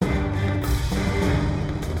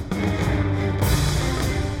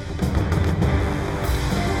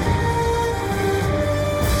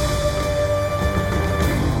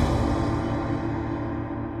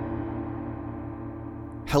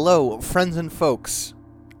Hello, friends and folks.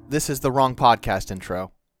 This is the wrong podcast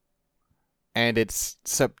intro. And it's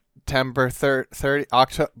September 30,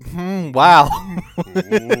 October. Wow.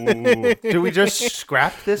 Do we just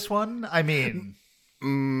scrap this one? I mean...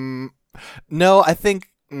 No, I think...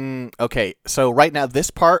 okay, so right now, this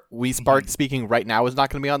part, we start speaking right now, is not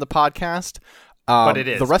going to be on the podcast. But it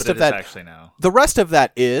is. The rest of that, actually now. The rest of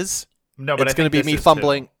that is... No, but it's going to be me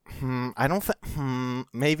fumbling. I don't think...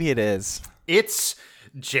 maybe it is. It's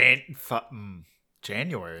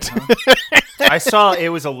January. Huh? I saw it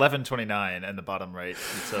was 11/29 in the bottom right,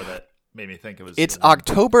 so that made me think it was. It's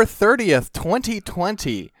October 30th,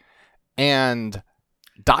 2020, and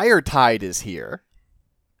Dire Tide is here.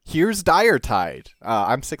 Here's Dire Tide.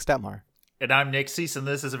 I'm Six Detmar. And I'm Nick Cease, and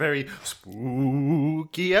this is a very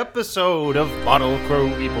spooky episode of Bottle Crow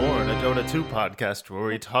Reborn, a Dota 2 podcast where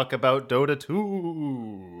we talk about Dota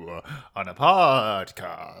 2 on a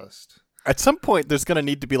podcast. At some point, there's going to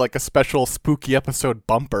need to be like a special spooky episode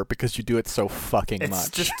bumper because you do it so fucking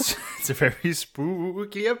much. It's a very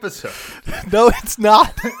spooky episode. No, it's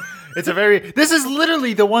not. This is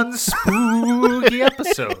literally the one spooky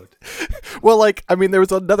episode. Well, like, I mean, there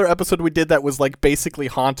was another episode we did that was like basically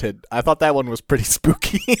haunted. I thought that one was pretty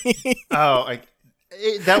spooky.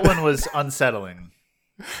 That one was unsettling.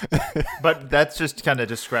 But that just kind of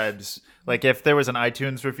describes, like, if there was an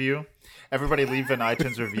iTunes review, everybody leave an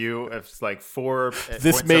iTunes review of like 4.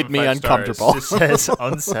 This made me uncomfortable. It says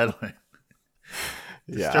unsettling.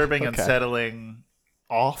 Yeah, disturbing, okay. Unsettling,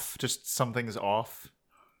 off. Just something's off.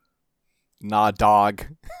 Nah, dog.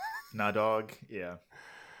 Nah, dog. Yeah.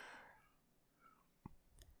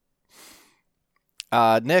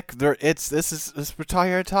 Nick, we're here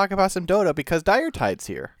to talk about some Dota because Dire Tide's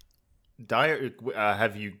here. You've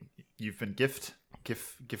been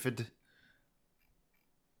gifted?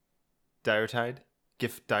 Dire Tide?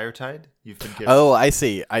 Dire Tide? You've been gifted. Oh, I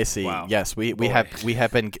see. Wow. Yes, we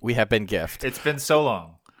have been gifted. It's been so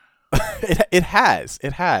long. It has.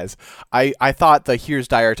 I thought the Here's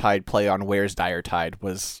Dire Tide play on Where's Dire Tide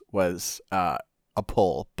was a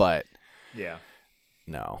pull, but yeah.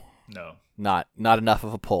 No. Not enough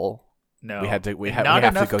of a pull. No. We have to go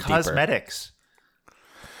deeper. Cosmetics.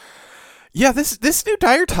 Yeah, this new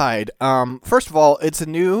Dire Tide. First of all, it's a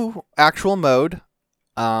new actual mode.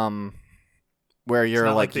 Where you're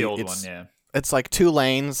it's like the old one, yeah. It's like 2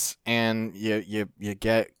 lanes, and you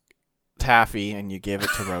get Taffy, and you give it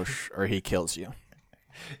to Roche, or he kills you.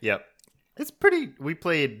 Yep, it's pretty. We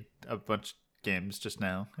played a bunch of games just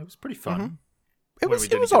now. It was pretty fun. Mm-hmm. It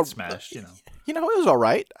was all smashed. It was all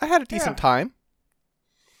right. I had a decent time.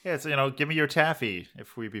 Yeah, so give me your Taffy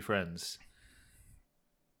if we be friends.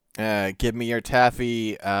 Give me your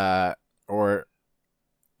Taffy, or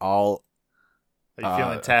I'll. Are you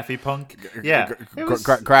feeling Taffy punk? Yeah.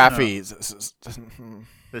 Graphies.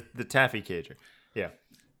 The Taffy cager. Yeah.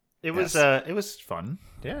 It was fun.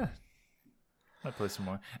 Yeah. I'll play some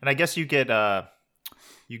more. And I guess you get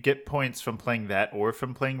points from playing that or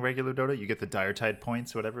from playing regular Dota. You get the Dire Tide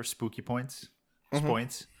points, whatever, spooky points. Mm-hmm.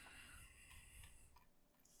 Points.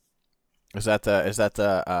 Is that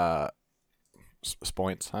the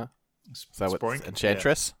spoints, huh? Is that what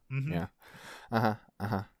Enchantress? Yeah. Mm-hmm. Yeah.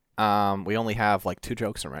 Uh-huh. We only have like 2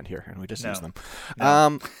 jokes around here, and we just use them.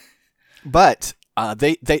 No. But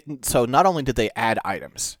they so not only did they add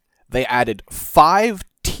items, they added 5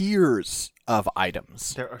 tiers of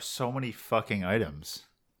items. There are so many fucking items.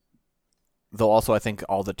 Though also, I think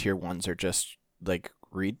all the tier 1s are just like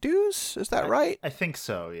redos. Is that right? I think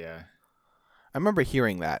so. Yeah. I remember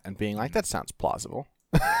hearing that and being like, "That sounds plausible."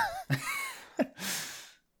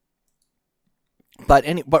 But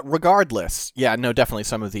regardless, yeah, no, definitely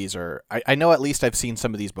some of these are... I know at least I've seen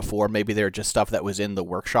some of these before. Maybe they're just stuff that was in the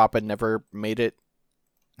workshop and never made it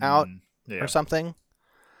out or something.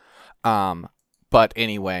 But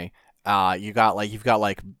anyway, you've got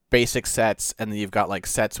basic sets, and then you've got like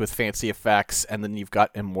sets with fancy effects, and then you've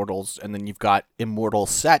got immortals, and then you've got immortal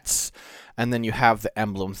sets, and then you have the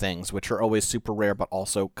emblem things, which are always super rare, but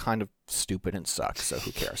also kind of stupid and suck. So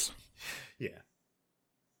who cares? Yeah.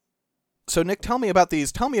 So Nick, tell me about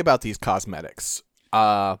these cosmetics.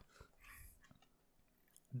 There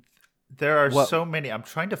are so many. I'm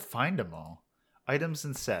trying to find them all. Items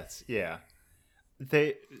and sets. Yeah.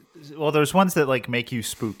 There's ones that like make you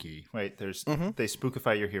spooky, right? They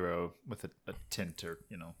spookify your hero with a tint or,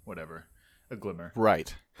 whatever, a glimmer.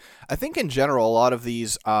 Right. I think in general a lot of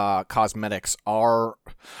these cosmetics are,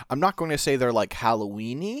 I'm not going to say they're like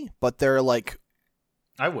Halloween-y, but they're like,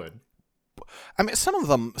 I would. I mean, some of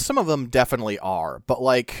them definitely are, but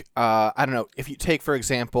like, I don't know, if you take, for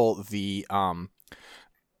example, the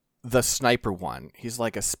the sniper one. He's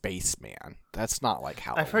like a spaceman. That's not like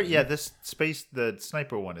Halloween. I've heard. Yeah, the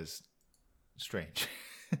sniper one is strange.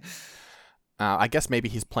 I guess maybe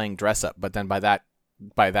he's playing dress up, but then by that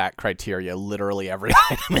criteria, literally every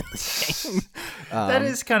item in the game. That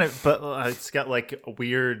is kind of, but it's got like a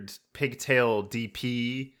weird pigtail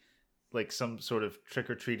DP, like some sort of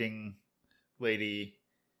trick-or-treating lady.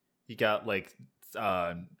 You got like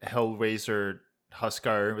Hellraiser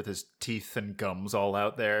Huskar with his teeth and gums all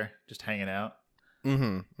out there, just hanging out.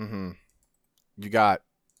 You got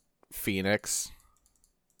Phoenix.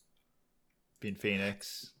 Being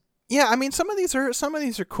Phoenix. Yeah, I mean some of these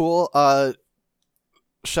are cool.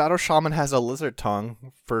 Shadow Shaman has a lizard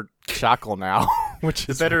tongue for shackle now, which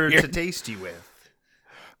is better weird. to taste you with.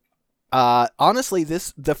 Honestly,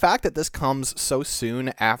 the fact that this comes so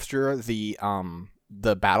soon after the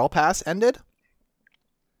battle pass ended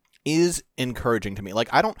is encouraging to me. Like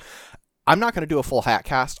I'm not going to do a full hat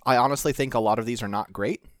cast. I honestly think a lot of these are not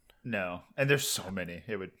great. No, and there's so many.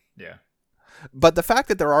 Yeah. But the fact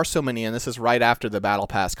that there are so many, and this is right after the battle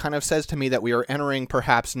pass, kind of says to me that we are entering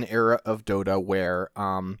perhaps an era of Dota where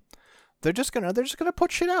they're just gonna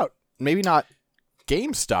put shit out. Maybe not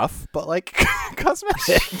game stuff, but like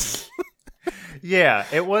cosmetics. Yeah,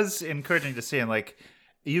 it was encouraging to see, and like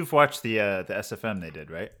you've watched the SFM they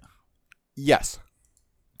did, right? Yes.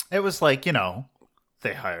 It was like,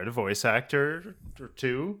 they hired a voice actor or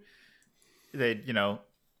two. They,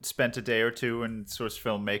 spent a day or two in Source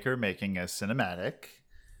Filmmaker making a cinematic.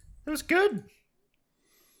 It was good.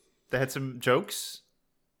 They had some jokes,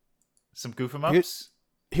 some goof 'em ups.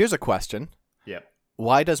 Here's a question. Yep.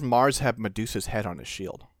 Why does Mars have Medusa's head on his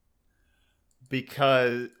shield?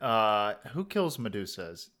 Because who kills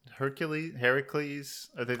Medusas? Heracles?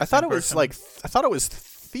 Are they the I thought same it was person? I thought it was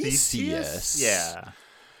Theseus. Yeah.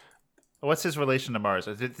 What's his relation to Mars?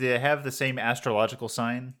 Did they have the same astrological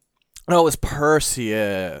sign? No, it was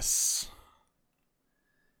Perseus.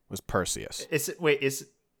 Is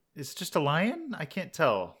it just a lion? I can't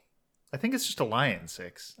tell. I think it's just a lion,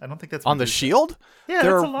 Six. I don't think that's on the Medusa. shield. Yeah,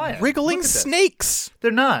 they're that's a lion. wriggling snakes.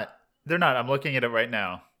 They're not. I'm looking at it right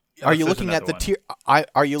now. Are you looking at the tier?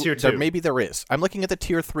 Are you? Tier there, 2. maybe there is. I'm looking at the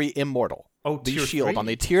tier 3 immortal. Oh, the tier shield 3? on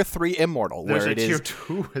the tier 3 immortal. There's where a it tier is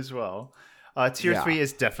 2 as well. Tier 3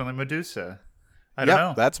 is definitely Medusa. I don't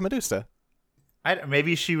know. That's Medusa.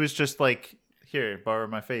 Maybe she was just like, here, borrow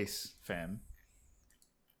my face, fam.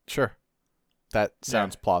 Sure, that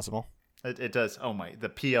sounds plausible. It does. Oh my, the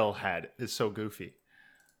PL hat is so goofy.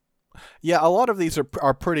 Yeah, a lot of these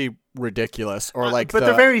are pretty ridiculous, or like, but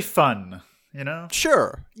they're very fun.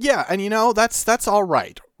 Sure, yeah, and that's all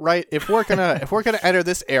right. If we're gonna enter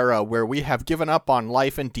this era where we have given up on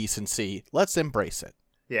life and decency, let's embrace it.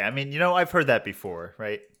 Yeah, I mean, I've heard that before,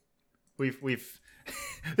 right? We've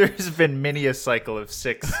there's been many a cycle of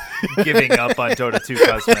Six giving up on Dota 2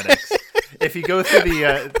 cosmetics. If you go through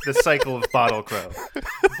the cycle of Bottle Crow,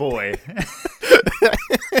 boy,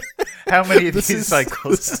 how many of these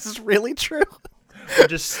cycles? This is really true. We're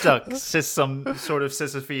just stuck, some sort of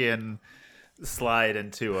Sisyphean slide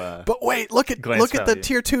into. But wait, look at the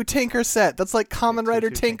tier 2 Tinker set. That's like Common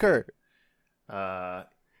Rider Tinker.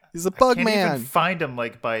 He's a bug man. I can't even find him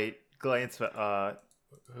by glance.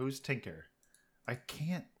 Who's Tinker? I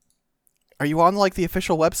can't. Are you on the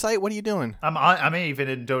official website? What are you doing? I'm even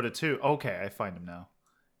in Dota 2. Okay, I find him now.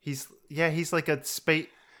 He's like a space.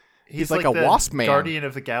 He's like a the wasp man. Guardian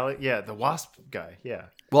of the Galaxy. Yeah, the wasp guy. Yeah.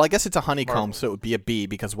 Well, I guess it's a honeycomb, Marvel. so it would be a bee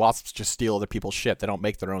because wasps just steal other people's shit. They don't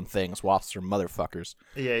make their own things. Wasps are motherfuckers.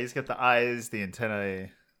 Yeah, he's got the eyes, the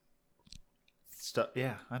antennae. Stuff.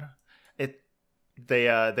 Yeah, I don't.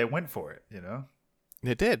 They went for it.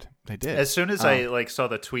 They did. As soon as I saw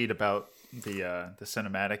the tweet about the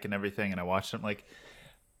cinematic and everything, and I watched it,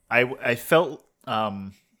 I felt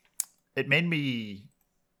it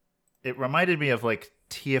reminded me of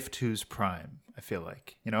TF2's Prime. I feel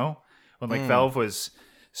when Valve was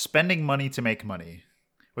spending money to make money,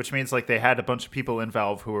 which means they had a bunch of people in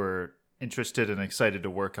Valve who were interested and excited to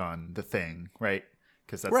work on the thing, right?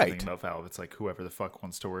 Because that's the thing about Valve. It's whoever the fuck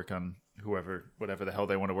wants to work on whatever the hell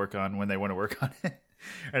they want to work on when they want to work on it.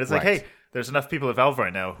 And it's hey, there's enough people at Valve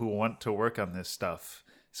right now who want to work on this stuff.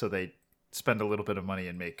 So they spend a little bit of money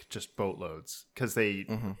and make just boatloads. Because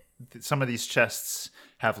some of these chests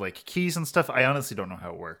have keys and stuff. I honestly don't know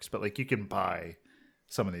how it works. But you can buy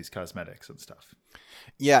some of these cosmetics and stuff.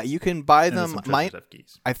 Yeah, you can buy And them.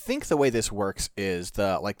 I think the way this works is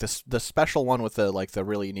the special one with the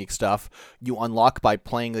really unique stuff you unlock by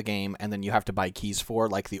playing the game, and then you have to buy keys for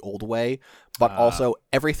the old way. But also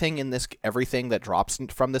everything that drops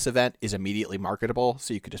from this event is immediately marketable,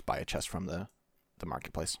 so you could just buy a chest from the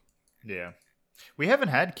marketplace. Yeah. We haven't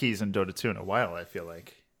had keys in Dota 2 in a while, I feel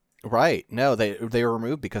like. Right. No, they were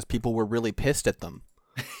removed because people were really pissed at them.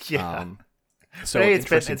 Yeah. So but hey,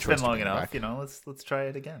 it's been long enough. Back. You know, let's try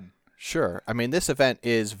it again. Sure. I mean, this event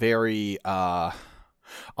is very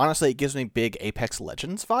honestly, it gives me big Apex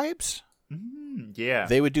Legends vibes. Yeah.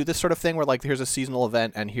 They would do this sort of thing where like here's a seasonal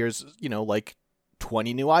event and here's, you know, like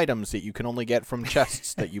 20 new items that you can only get from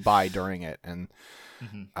chests that you buy during it, and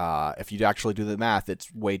if you actually do the math,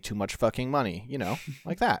 it's way too much fucking money, you know,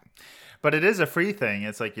 like that. But it is a free thing.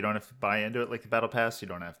 It's like you don't have to buy into it like the Battle Pass. You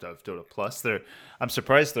don't have to have Dota Plus. I'm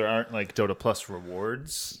surprised there aren't like Dota Plus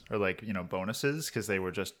rewards or like, you know, bonuses, because they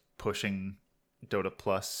were just pushing Dota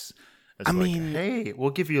Plus as hey,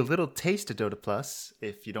 we'll give you a little taste of Dota Plus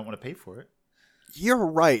if you don't want to pay for it. You're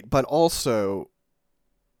right, but also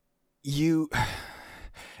it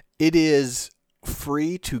is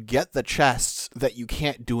free to get the chests that you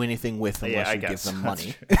can't do anything with unless you give them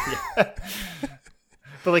money.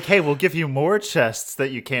 But like, hey, we'll give you more chests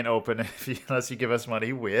that you can't open unless you give us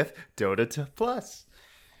money with Dota Plus.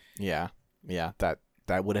 Yeah, that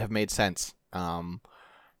would have made sense. Hi,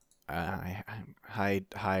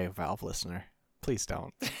 Valve listener, please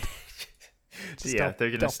don't.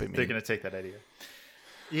 They're gonna take that idea.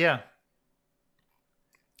 Yeah.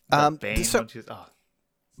 But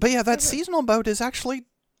yeah, that seasonal mode is actually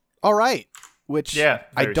all right. Which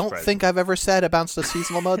I don't think I've ever said about the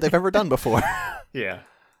seasonal mode they've ever done before. Yeah,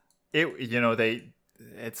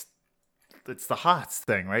 it's the HOTS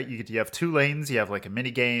thing, right? You have 2 lanes, you have like a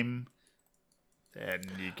mini game, and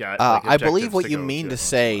you got. Like, I believe what you mean to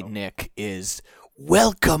say, Nick, is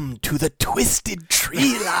welcome to the Twisted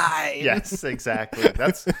Tree Line. Yes, exactly.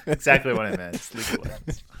 That's exactly what I meant. It's League of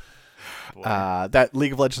Legends. That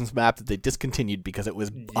League of Legends map that they discontinued because it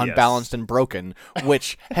was unbalanced and broken.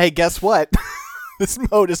 Which, hey, guess what? This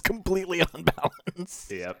mode is completely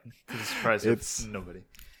unbalanced. Yep. It's a surprise it's nobody.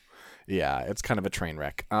 Yeah, it's kind of a train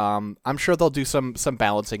wreck. I'm sure they'll do some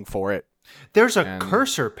balancing for it. There's a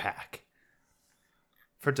cursor pack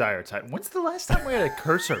for Dire Titan. When's the last time we had a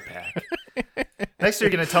cursor pack? Next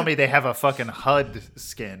you're going to tell me they have a fucking HUD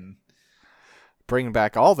skin. Bringing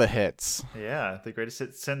back all the hits. Yeah, the greatest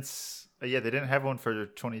hit since... they didn't have one for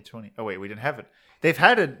 2020. Oh, wait, we didn't have it. They've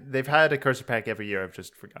had a cursor pack every year. I've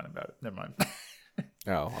just forgotten about it. Never mind.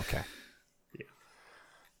 Oh, okay. Yeah.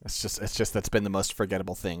 It's just that's been the most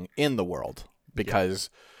forgettable thing in the world, because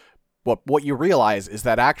what you realize is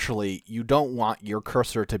that actually you don't want your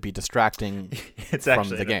cursor to be distracting it's from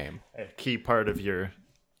the game. A key part of your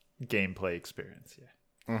gameplay experience.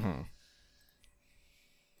 Yeah.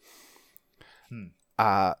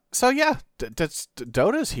 So yeah,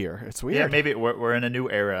 Dota's here. It's weird. Yeah, maybe we're in a new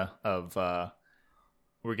era of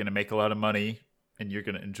we're gonna make a lot of money and you're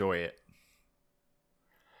gonna enjoy it.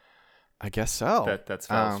 I guess so. That's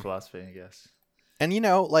Valve's philosophy, I guess. And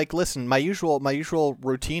like, listen, my usual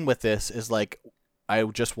routine with this is like, I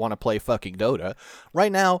just want to play fucking Dota.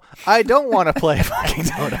 Right now, I don't want to play fucking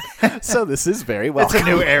Dota. So this is very welcome. It's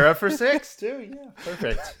a new era for 6 too. Yeah,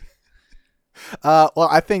 perfect. Well,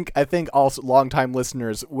 I think also longtime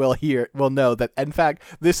listeners will know that in fact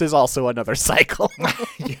this is also another cycle.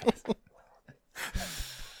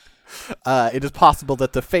 It is possible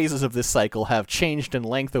that the phases of this cycle have changed in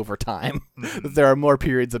length over time. That there are more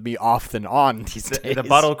periods of me off than on these days. The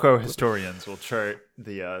Bottle Crow historians will chart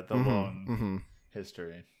the long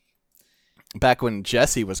history. Back when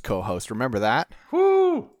Jesse was co-host, remember that?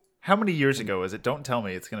 Woo! How many years ago is it? Don't tell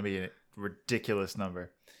me. It's going to be a ridiculous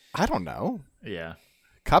number. I don't know. Yeah.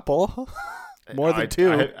 Couple. More than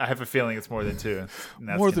 2. I have a feeling it's more than 2.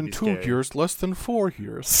 More than 2 years, less than 4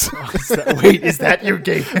 years. Is that your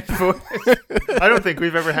game voice? I don't think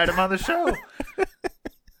we've ever had him on the show.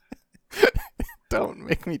 Don't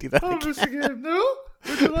make me do that again. No?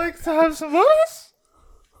 Would you like to have some of us?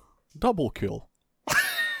 Double kill.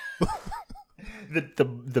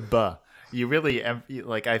 The buh. You really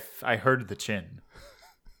like. I heard the chin.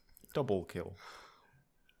 Double kill.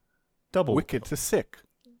 Double wicked to sick.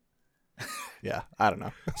 Yeah, I don't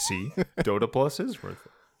know. See, Dota Plus is worth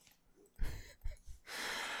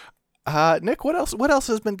it. Nick, what else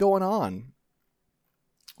has been going on?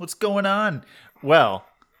 What's going on? Well,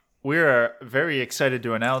 we're very excited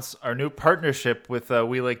to announce our new partnership with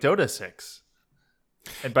We Like Dota 6.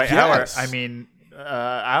 And by our, I mean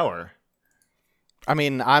our. I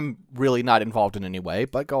mean, I'm really not involved in any way,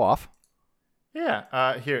 but go off.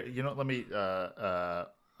 Yeah. Here, let me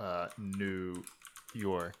New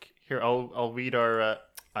York. Here, I'll read our.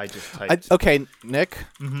 I just typed. Okay, Nick.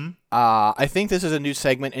 Mm-hmm. I think this is a new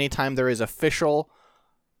segment. Anytime there is official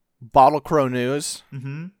Bottle Crow news,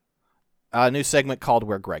 mm-hmm. A new segment called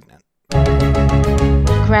 "We're Gregnant."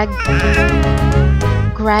 Greg,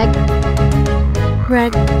 Greg,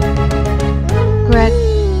 Greg, Greg.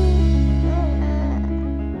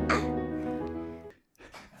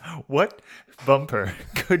 What bumper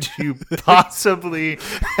could you possibly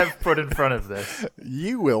have put in front of this?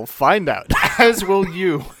 You will find out. As will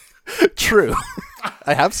you. True.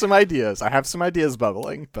 I have some ideas.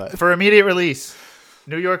 Bubbling, but For immediate release,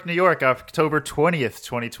 New York, New York, October 20th,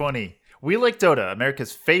 2020. We Like Dota,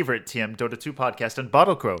 America's favorite TM Dota 2 podcast, and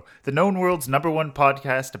Bottlecrow, the known world's #1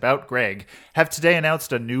 podcast about Greg, have today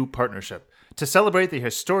announced a new partnership. To celebrate the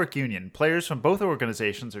historic union, players from both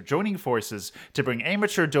organizations are joining forces to bring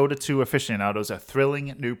amateur Dota 2 aficionados a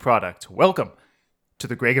thrilling new product. Welcome to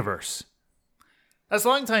the Gregiverse. As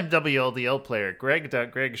longtime WLDL player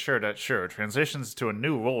Greg.Greg transitions to a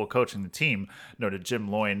new role coaching the team, noted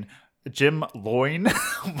Jim Loyne?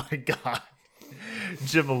 Oh my god.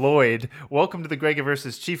 Jim Lloyd, welcome to the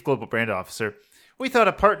Gregiverse's Chief Global Brand Officer. We thought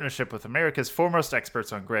a partnership with America's foremost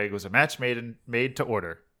experts on Greg was a match made to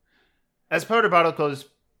order. As part of Bottlecrow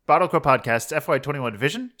Podcast's FY21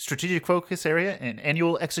 vision, strategic focus area, and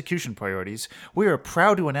annual execution priorities, we are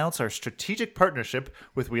proud to announce our strategic partnership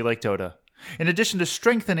with We Like Dota. In addition to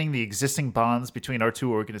strengthening the existing bonds between our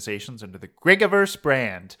two organizations under the Gregiverse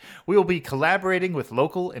brand, we will be collaborating with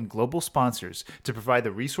local and global sponsors to provide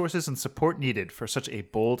the resources and support needed for such a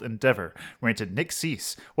bold endeavor, ranted Nick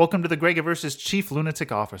Cease. Welcome to the Gregiverse's Chief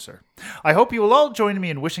Lunatic Officer. I hope you will all join me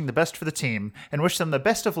in wishing the best for the team and wish them the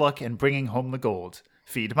best of luck in bringing home the gold.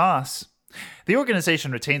 Feed Moss. The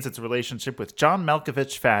organization retains its relationship with John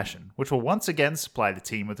Malkovich Fashion, which will once again supply the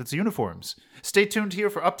team with its uniforms. Stay tuned here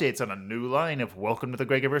for updates on a new line of Welcome to the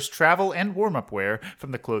Gregiverse travel and warm-up wear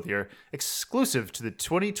from the clothier, exclusive to the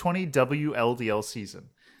 2020 WLDL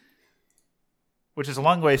season. Which is a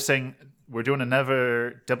long way of saying we're doing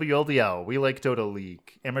another WLDL, We Like Dota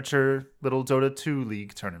League, amateur little Dota 2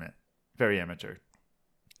 League tournament. Very amateur.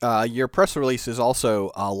 Your press release is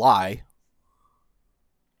also a lie.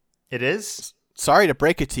 It is? Sorry to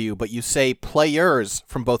break it to you, but you say players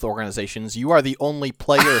from both organizations. You are the only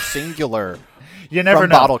player singular You never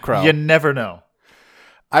from know. Bottlecrow. You never know.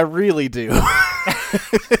 I really do.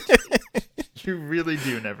 You really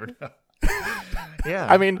do never know. Yeah.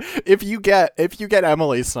 I mean, if you get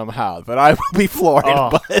Emily somehow, then I will be floored.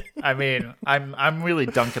 But I mean, I'm really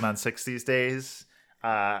dunking on 6 these days.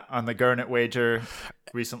 On the Garnet wager,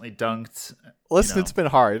 recently dunked. Listen, it's been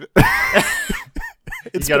hard.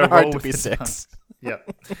 It's been hard to be 6. Yeah.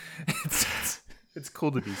 It's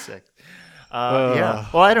cool to be 6. Yeah.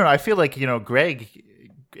 Well, I don't know. I feel like, Greg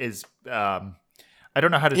is, I don't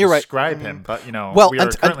know how to describe him, but, we are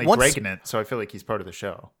currently Gregging it, so I feel like he's part of the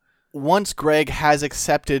show. Once Greg has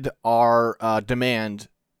accepted our demand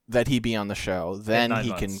that he be on the show, then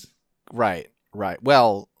he can. Right.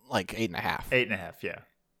 Well, like 8.5. 8.5, yeah.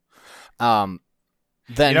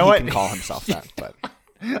 Then he can call himself that, but.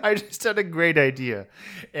 I just had a great idea,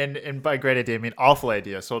 and by great idea I mean awful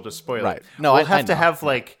idea. So I'll just spoil it. No, we'll have to have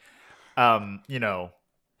like, God,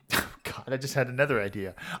 I just had another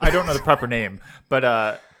idea. I don't know the proper name,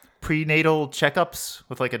 but prenatal checkups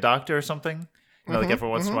with like a doctor or something. Like every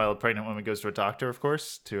once in a while, a pregnant woman goes to a doctor, of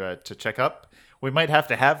course, to check up. We might have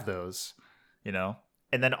to have those, and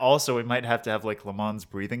then also we might have to have like Lamont's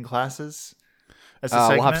breathing classes. As a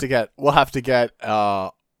segment. We'll have to get.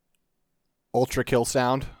 Ultra kill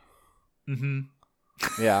sound.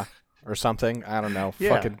 Yeah, or something. I don't know. Yeah.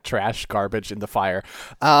 Fucking trash, garbage in the fire.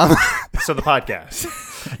 So the podcast.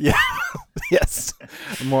 Yeah. Yes.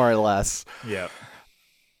 More or less. Yeah.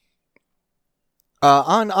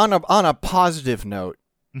 On a positive note,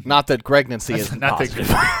 not that pregnancy is not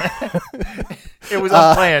positive. It was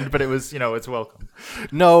unplanned, but it was, it's welcome.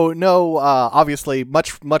 No. Obviously,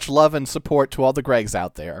 much love and support to all the Gregs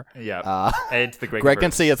out there. Yeah, and to the Greg.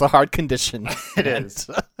 Pregnancy is a hard condition. It is.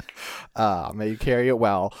 May you carry it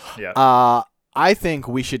well. Yeah. I think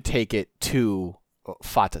we should take it to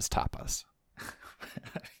Fatas Tapas.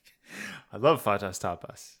 I love Fatas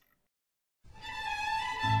Tapas.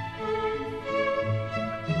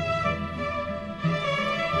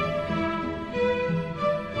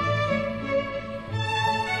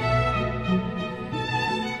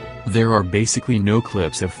 There are basically no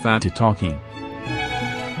clips of Fata talking.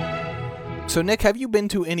 So, Nick, have you been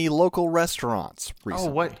to any local restaurants recently?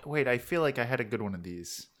 Oh, what? Wait, I feel like I had a good one of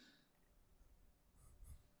these.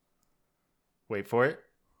 Wait for it.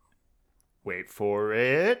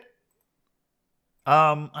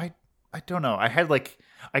 I don't know.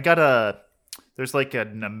 There's like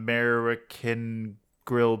an American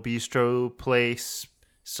grill bistro place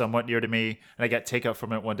somewhat near to me, and I got takeout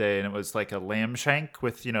from it one day, and it was like a lamb shank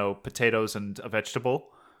with, potatoes and a vegetable.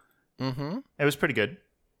 Mm-hmm. It was pretty good.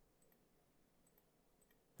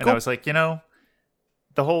 And I was like, the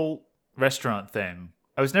whole restaurant thing,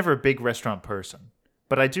 I was never a big restaurant person,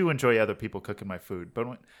 but I do enjoy other people cooking my food. But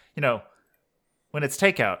when it's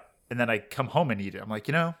takeout and then I come home and eat it, I'm like,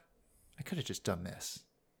 I could have just done this.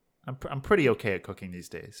 I'm pretty okay at cooking these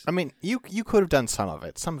days. I mean, you could have done some of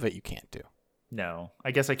it. Some of it you can't do. No,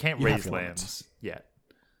 I guess I can't raise lambs yet.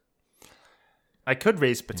 I could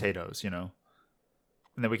raise potatoes, and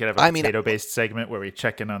then we could have a potato-based segment where we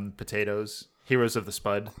check in on potatoes. Heroes of the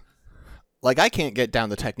Spud. Like, I can't get down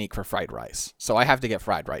the technique for fried rice, so I have to get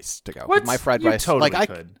fried rice to go. What? My fried you rice, totally like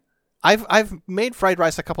could. I've made fried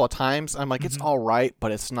rice a couple of times. I'm like, it's all right,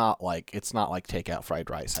 but it's not like takeout fried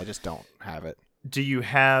rice. I just don't have it. Do you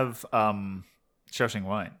have Shaoxing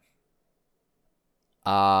wine?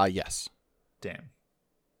 Yes. Damn.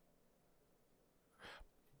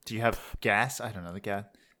 Do you have gas? I don't know, the gas.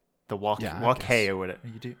 The wok hay or whatever.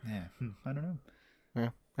 You do? Yeah. I don't know. Yeah.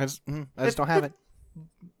 I just don't have it.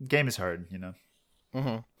 Game is hard,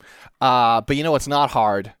 Mm-hmm. But you know what's not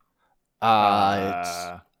hard?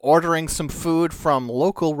 It's ordering some food from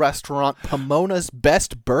local restaurant Pomona's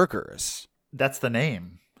Best Burgers. That's the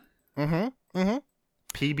name. Mm-hmm. Mm-hmm.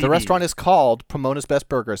 PBB. The restaurant is called Pomona's Best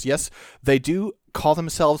Burgers. Yes, they do call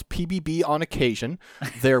themselves PBB on occasion.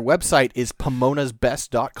 Their website is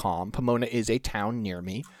PomonasBest.com. Pomona is a town near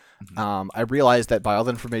me. I realize that by all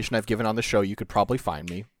the information I've given on the show, you could probably find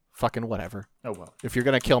me. Fucking whatever. Oh, well. If you're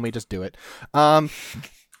going to kill me, just do it.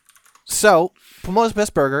 So, Pomona's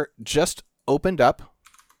Best Burger just opened up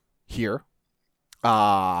here.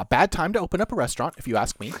 Bad time to open up a restaurant, if you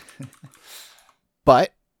ask me.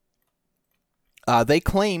 But they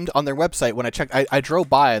claimed on their website when I checked, I drove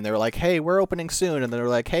by and they were like, hey, we're opening soon. And they were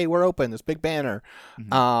like, hey, we're open, this big banner.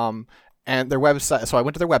 And their website, so I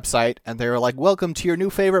went to their website and they were like, welcome to your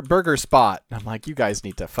new favorite burger spot. And I'm like, you guys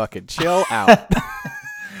need to fucking chill out.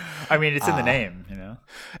 I mean, it's in the name,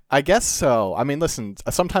 I guess so. I mean, listen,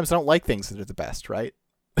 sometimes I don't like things that are the best, right?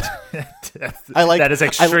 That is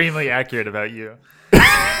extremely accurate about you.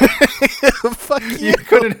 Fuck you. You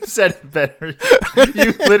couldn't have said it better.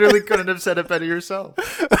 You literally couldn't have said it better yourself.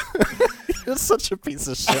 You're such a piece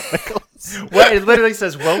of shit, Nicholas. Well, it literally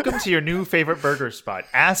says, welcome to your new favorite burger spot.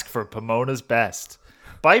 Ask for Pomona's Best.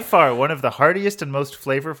 By far, one of the heartiest and most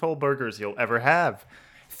flavorful burgers you'll ever have.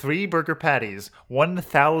 3 burger patties,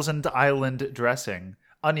 1,000 island dressing,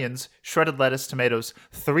 onions, shredded lettuce, tomatoes,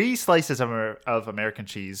 3 slices of American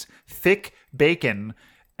cheese, thick bacon,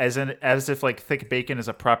 as if like thick bacon is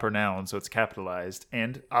a proper noun, so it's capitalized,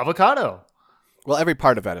 and avocado. Well, every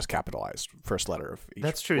part of that is capitalized. First letter of each.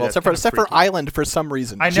 That's true. Well, except for island for some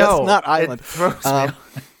reason. I know. Just not island. It throws me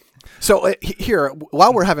So here,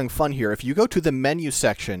 while we're having fun here, if you go to the menu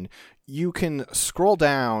section, you can scroll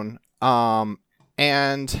down.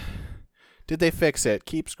 And did they fix it?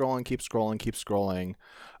 Keep scrolling, keep scrolling, keep scrolling.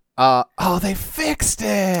 Oh, they fixed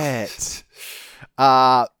it.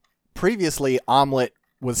 Previously, omelet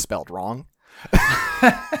was spelled wrong.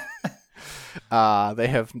 They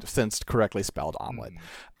have since correctly spelled omelet.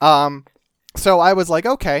 So I was like,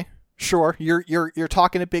 okay, sure, you're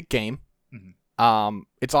talking a big game.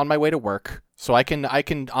 It's on my way to work, so I can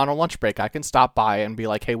on a lunch break I can stop by and be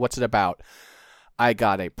like, hey, what's it about? I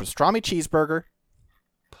got a pastrami cheeseburger.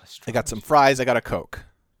 I got some fries. I got a Coke.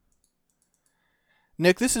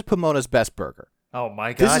 Nick, this is Pomona's Best Burger. Oh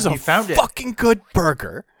my god! This is a fucking good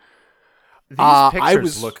burger. These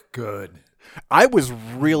pictures look good. I was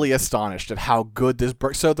really astonished at how good this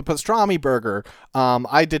burger. So the pastrami burger,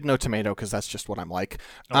 I did no tomato because that's just what I'm like.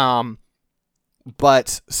 Oh.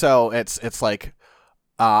 But so it's like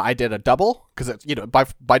I did a double because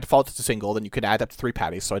by default it's a single. Then you can add up to 3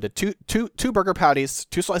 patties. So I did two burger patties,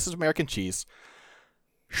 2 slices of American cheese,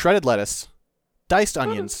 shredded lettuce, diced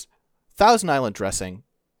onions, Thousand Island dressing,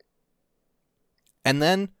 and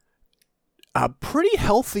then a pretty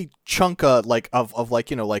healthy chunk of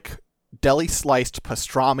deli sliced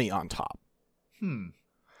pastrami on top. And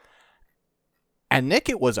Nick,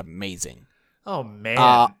 it was amazing. Oh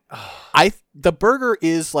man. The burger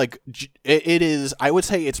is like it is. I would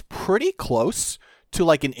say it's pretty close to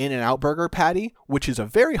like an In-N-Out burger patty, which is a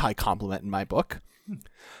very high compliment in my book.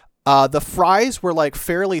 The fries were like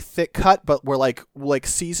fairly thick cut, but were like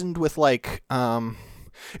seasoned with like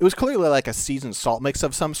it was clearly like a seasoned salt mix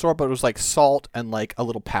of some sort, but it was like salt and like a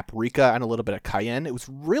little paprika and a little bit of cayenne. It was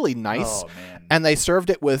really nice. Oh man. And they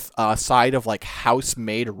served it with a side of like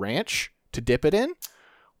house-made ranch to dip it in,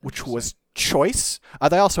 which was choice.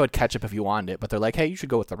 They also had ketchup if you wanted it, but they're like, hey, you should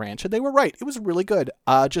go with the ranch. And they were right. It was really good.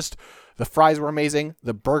 Just the fries were amazing.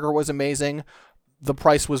 The burger was amazing. The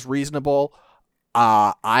price was reasonable.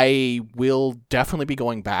 I will definitely be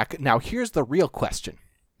going back. Now, here's the real question.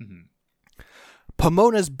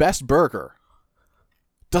 Pomona's Best Burger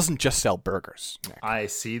doesn't just sell burgers, Nick. I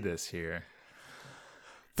see this here.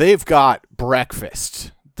 They've got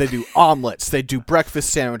breakfast. They do omelets. They do breakfast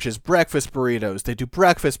sandwiches, breakfast burritos. They do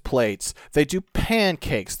breakfast plates. They do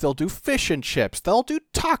pancakes. They'll do fish and chips. They'll do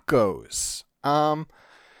tacos.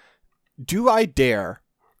 Do I dare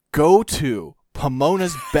go to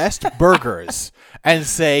Pomona's Best Burgers and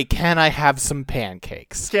say, can I have some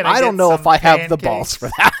pancakes? I don't know if I have the balls for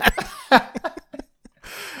that.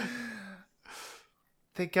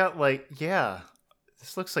 They got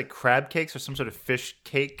this looks like crab cakes or some sort of fish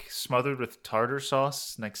cake smothered with tartar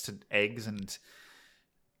sauce next to eggs and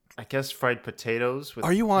I guess fried potatoes.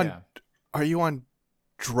 Are you on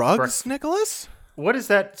drugs, Nicholas? What is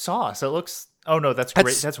that sauce? It looks. Oh no, that's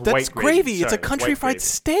great. That's white gravy. Sorry, it's a country fried gravy.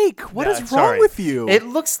 steak. What is wrong with you? It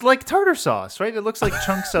looks like tartar sauce, right? It looks like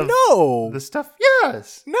chunks of the stuff.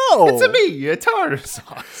 Yes. No. It's a tartar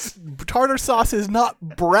sauce. Tartar sauce is not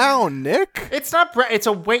brown, Nick. It's not brown. It's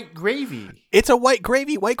a white gravy. It's a white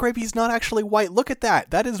gravy. White gravy is not actually white. Look at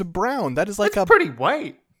that. That is brown. That is like That's pretty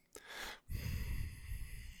white.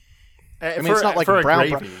 I mean, it's not like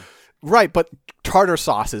brown. Right, but tartar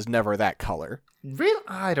sauce is never that color. Really?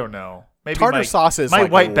 I don't know. Maybe tartar sauce is my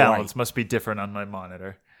like white balance must be different on my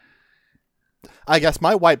monitor. I guess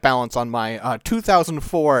my white balance on my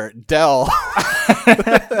 2004 Dell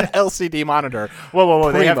LCD monitor.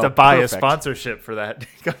 Whoa! They have to buy a sponsorship for that.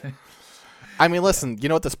 I mean, listen. You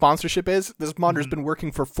know what the sponsorship is? This monitor's been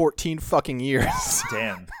working for 14 fucking years.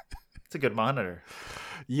 Damn, it's a good monitor.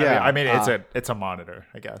 Yeah, I mean it's a monitor,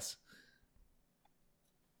 I guess.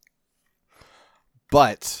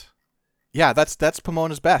 But yeah, that's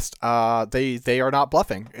Pomona's Best. They are not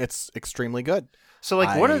bluffing. It's extremely good. So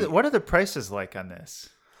like, what are the prices like on this?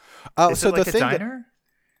 So it like the thing diner?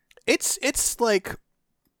 It's like,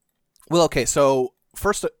 well, okay. So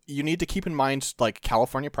first, you need to keep in mind like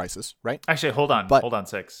California prices, right? Actually, hold on,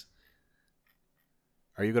 6.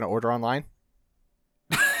 Are you going to order online?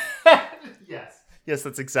 Yes,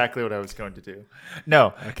 that's exactly what I was going to do.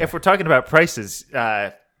 No, okay. If we're talking about prices,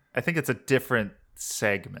 I think it's a different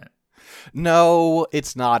segment. No,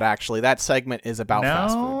 it's not actually. That segment is about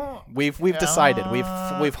fast food. We've decided.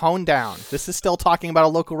 We've honed down. This is still talking about a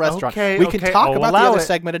local restaurant. We can talk about the other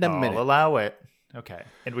segment in a minute. I'll allow it. Okay,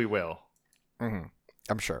 and we will. Mm-hmm.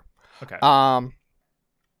 I'm sure. Okay.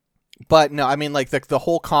 But no, I mean like the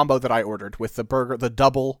whole combo that I ordered with the burger, the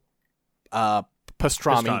double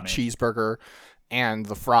pastrami cheeseburger, and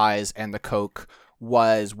the fries and the Coke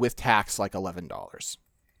was with tax like $11.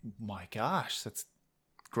 My gosh, that's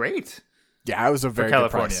great. Yeah, it was a very good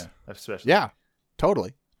price. Especially. Yeah,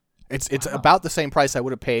 totally. It's about the same price I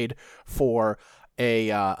would have paid for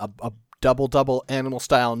a double animal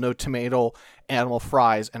style, no tomato, animal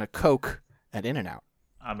fries, and a Coke at In-N-Out.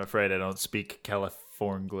 I'm afraid I don't speak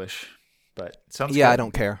Californiglish, but sounds yeah, good. I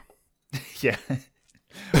don't care. Yeah,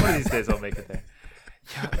 one of these days I'll make it there.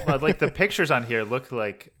 Yeah, well, like the pictures on here look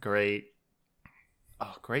like great.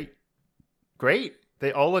 Oh, great.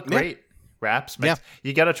 They all look great. Wraps. Yeah.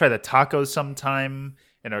 You got to try the tacos sometime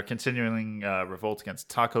in our continuing revolt against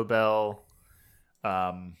Taco Bell.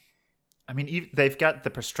 I mean, they've got the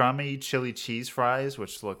pastrami chili cheese fries,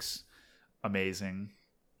 which looks amazing.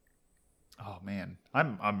 Oh man,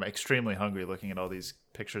 I'm extremely hungry looking at all these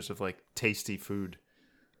pictures of like tasty food.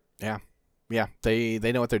 Yeah. They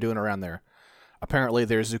know what they're doing around there. Apparently,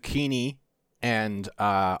 their zucchini and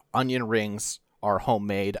onion rings are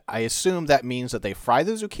homemade. I assume that means that they fry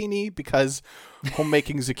the zucchini because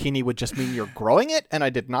homemaking zucchini would just mean you're growing it, and I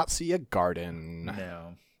did not see a garden.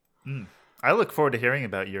 No. I look forward to hearing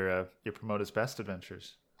about your Promoter's Best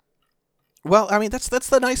adventures. Well, I mean that's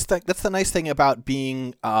the nice thing. That's the nice thing about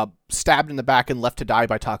being stabbed in the back and left to die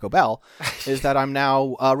by Taco Bell, is that I'm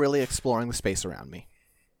now really exploring the space around me.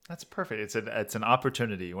 That's perfect. It's an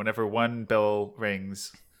opportunity. Whenever one bell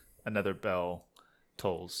rings, another bell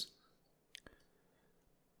tolls.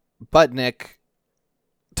 But Nick,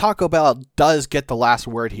 Taco Bell does get the last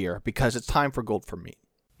word here because it's time for Gold for Meat.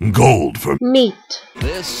 Gold for Meat.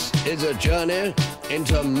 This is a journey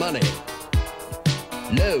into money.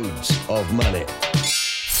 Loads of money.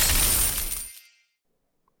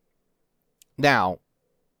 Now,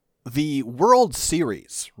 the World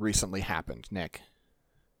Series recently happened, Nick.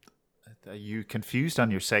 Are you confused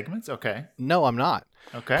on your segments? Okay. No, I'm not.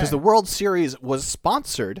 Okay. Because the World Series was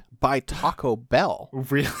sponsored by Taco Bell.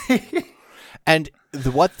 Really? And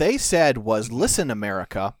what they said was, listen,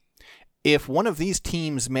 America, if one of these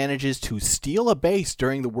teams manages to steal a base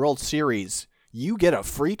during the World Series, you get a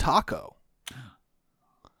free taco.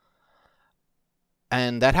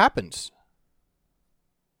 And that happens.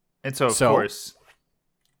 And so, of course.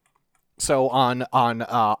 So on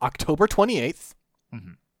October 28th,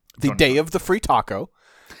 Mhm. the day of the free taco,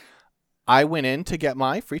 I went in to get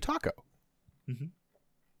my free taco. Mhm.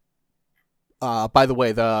 By the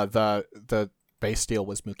way, the base deal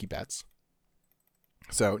was Mookie Betts.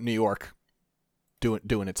 So New York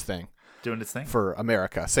doing its thing. Doing its thing. For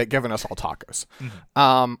America, giving us all tacos.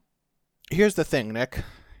 Mhm. Here's the thing, Nick.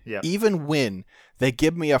 Yeah. Even when they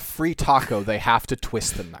give me a free taco, they have to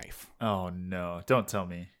twist the knife. Oh, no. Don't tell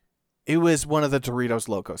me. It was one of the Doritos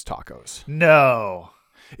Locos tacos. No.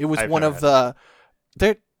 It was I've one never of had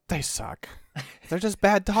the... They suck. They're just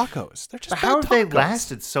bad tacos. They're just But bad how have they tacos.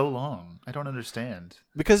 lasted so long? I don't understand.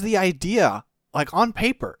 Because the idea, like on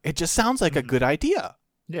paper, it just sounds like a good idea.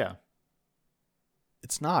 Yeah.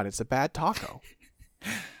 It's not. It's a bad taco.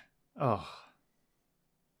 Oh.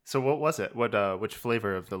 So what was it? Which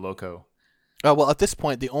flavor of the Loco? Oh, well, at this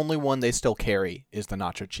point, the only one they still carry is the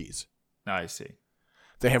nacho cheese. I see.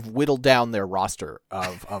 They have whittled down their roster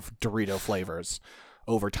of Dorito flavors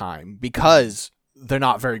over time because they're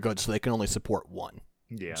not very good, so they can only support one.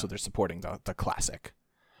 Yeah. So they're supporting the classic.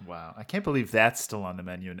 Wow. I can't believe that's still on the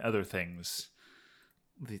menu and other things.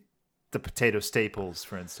 The potato staples,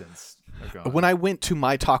 for instance, are gone. When I went to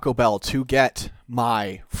my Taco Bell to get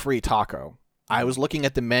my free taco, I was looking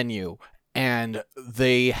at the menu, and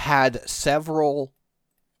they had several,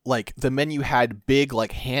 like, the menu had big,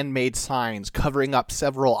 like, handmade signs covering up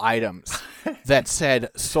several items that said,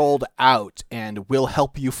 sold out, and will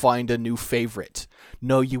help you find a new favorite.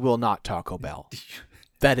 No, you will not, Taco Bell.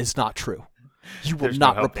 That is not true. You will There's no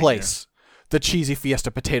not helping replace the cheesy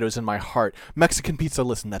Fiesta potatoes in my heart. Mexican pizza,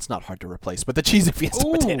 listen, that's not hard to replace, but the cheesy Fiesta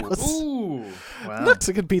potatoes. Ooh. Wow.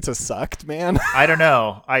 Mexican pizza sucked, man. I don't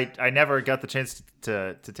know. I never got the chance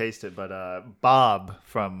to taste it, but Bob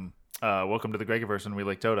from Welcome to the Gregiverse and We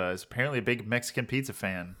Like Dota is apparently a big Mexican pizza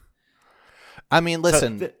fan. I mean,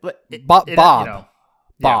 listen, Bob.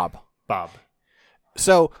 Bob.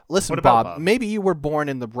 So, listen, What about Bob, Bob? maybe you were born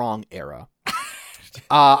in the wrong era.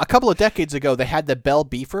 A couple of decades ago, they had the Bell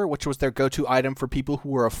Beefer, which was their go-to item for people who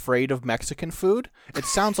were afraid of Mexican food. It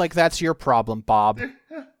sounds like that's your problem, Bob.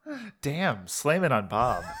 Damn, slamming on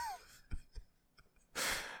Bob.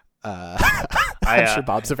 I'm sure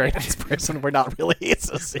Bob's a very nice person. We're not really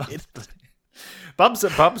associated.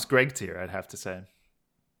 Bob's Greg tier, I'd have to say.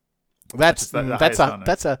 That's the highest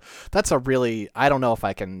honor. that's a really, I don't know if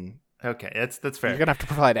I can. Okay, that's fair. You're gonna have to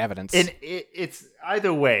provide evidence. And it's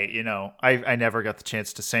either way, you know, I never got the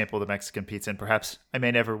chance to sample the Mexican pizza, and perhaps I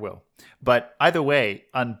may never will. But either way,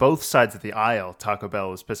 on both sides of the aisle, Taco Bell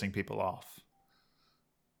was pissing people off.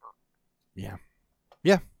 Yeah.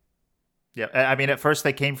 Yeah, I mean, at first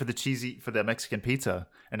they came for the Mexican pizza,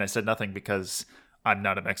 and I said nothing because I'm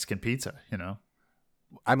not a Mexican pizza, you know?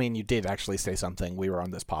 I mean, you did actually say something. We were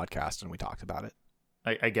on this podcast and we talked about it.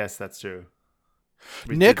 I guess that's true.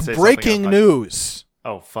 We Nick, did say something breaking on news.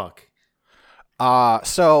 Oh, fuck.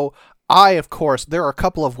 So I, of course, there are a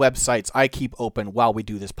couple of websites I keep open while we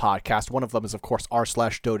do this podcast. One of them is, of course,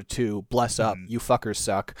 r/Dota2. Bless up. You fuckers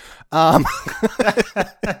suck.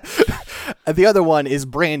 The other one is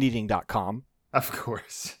brandeating.com. Of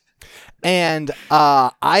course. And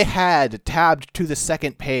I had tabbed to the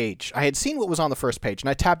second page. I had seen what was on the first page, and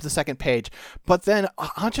I tabbed to the second page. But then,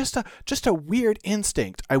 on just a weird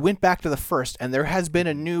instinct, I went back to the first, and there has been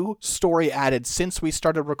a new story added since we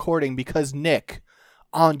started recording because, Nick,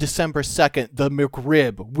 on December 2nd, the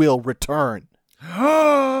McRib will return.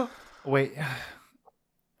 Wait.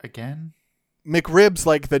 Again? McRib's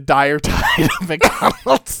like the dire tide of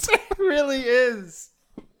McDonald's. It really is.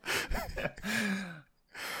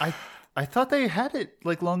 I thought they had it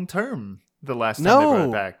like long term the last time they brought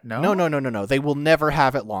it back. No. They will never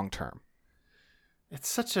have it long term. It's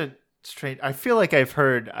such a strange. I feel like I've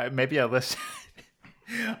heard. Maybe I listened.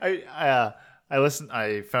 I listened.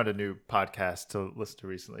 I found a new podcast to listen to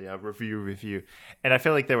recently. A review, and I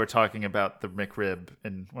feel like they were talking about the McRib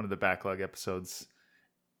in one of the backlog episodes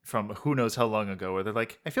from who knows how long ago. Where they're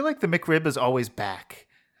like, I feel like the McRib is always back,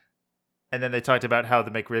 and then they talked about how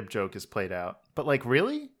the McRib joke is played out. But like,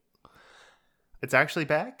 really? It's actually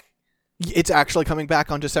back? It's actually coming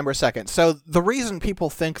back on December 2nd. So the reason people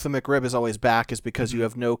think the McRib is always back is because you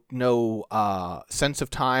have no sense of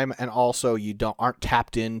time, and also you aren't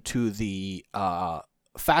tapped into the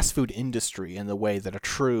fast food industry in the way that a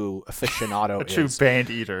true aficionado is. A true band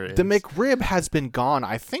eater is. The McRib has been gone,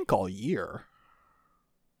 I think, all year.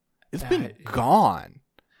 It's been gone.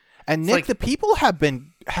 And Nick, the people have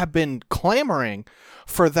been clamoring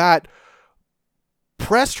for that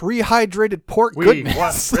pressed rehydrated pork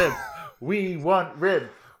goodness. We want rib.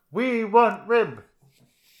 We want rib.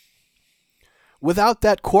 Without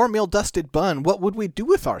that cornmeal dusted bun, what would we do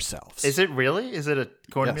with ourselves? Is it really? Is it a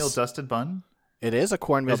cornmeal Yes. dusted bun? It is a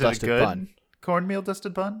cornmeal Is it a dusted good bun. cornmeal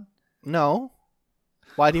dusted bun? No.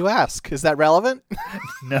 Why do you ask? Is that relevant?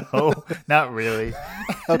 No, not really.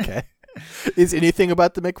 Okay. Is anything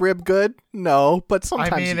about the McRib good? No, but I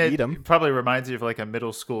sometimes mean, you eat it them. probably reminds you of like a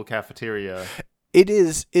middle school cafeteria It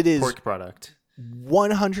is pork product.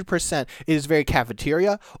 100%. It is very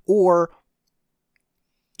cafeteria, or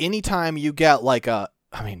anytime you get like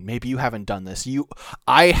maybe you haven't done this.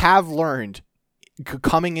 I have learned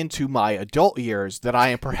coming into my adult years that I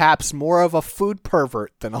am perhaps more of a food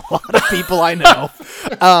pervert than a lot of people I know.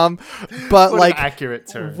 But What like an accurate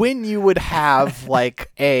term. when you would have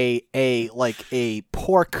like a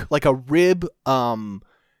pork, like a rib,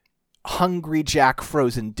 Hungry Jack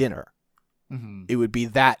frozen dinner, Mhm. it would be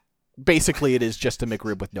that. Basically, it is just a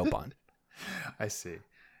McRib with no bun. I see.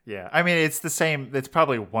 Yeah, I mean, it's the same. It's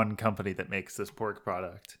probably one company that makes this pork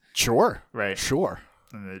product, Sure. right? Sure.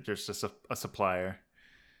 And they're just a supplier.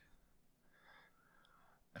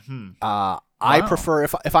 I Wow. prefer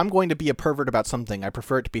if I'm going to be a pervert about something, I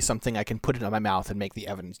prefer it to be something I can put it in my mouth and make the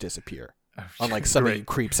evidence disappear. Unlike some of you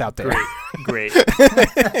creeps out there. Great.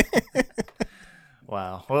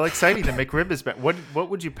 Wow. Well, exciting. The McRib is what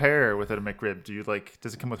would you pair with a McRib? Do you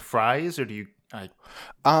does it come with fries or do you I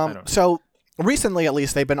don't know. So recently, at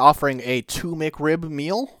least, they've been offering a 2 McRib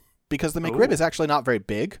meal because the McRib Ooh. is actually not very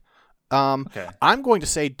big. Okay. I'm going to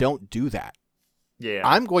say don't do that. Yeah.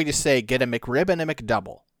 I'm going to say get a McRib and a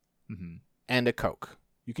McDouble Mhm. and a Coke.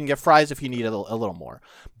 You can get fries if you need a little more.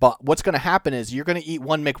 But what's going to happen is you're going to eat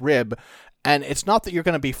one McRib, and it's not that you're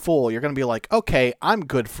going to be full. You're going to be like, okay, I'm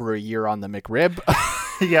good for a year on the McRib.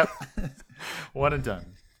 Yep. One and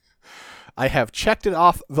done. I have checked it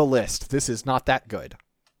off the list. This is not that good.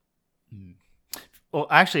 Well,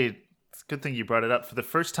 actually, it's a good thing you brought it up. For the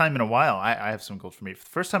first time in a while, I have some gold for me. For the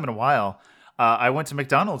first time in a while, I went to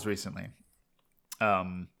McDonald's recently.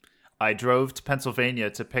 I drove to Pennsylvania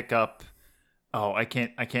to pick up. Oh, I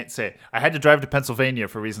can't say it. I had to drive to Pennsylvania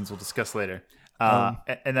for reasons we'll discuss later.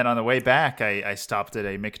 And then on the way back, I stopped at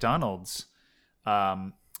a McDonald's.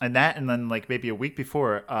 And then like maybe a week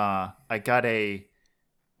before, I got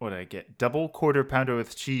what did I get? Double quarter pounder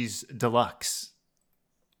with cheese deluxe.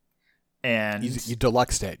 And You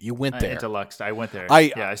deluxed it. You went there. Deluxe. I went there.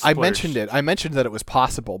 I splurged. mentioned it. I mentioned that it was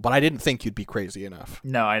possible, but I didn't think you'd be crazy enough.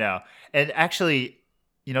 No, I know. And actually,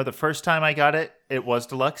 the first time I got it, it was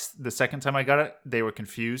deluxe. The second time I got it, they were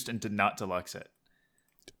confused and did not deluxe it.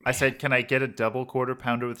 I said, "Can I get a double quarter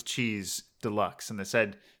pounder with cheese deluxe?" And they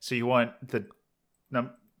said, "So you want the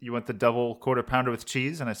double quarter pounder with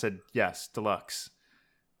cheese?" And I said, "Yes, deluxe."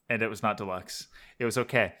 And it was not deluxe. It was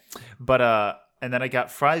okay, but and then I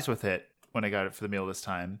got fries with it when I got it for the meal this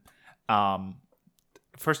time.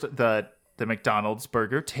 First, the McDonald's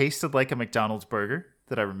burger tasted like a McDonald's burger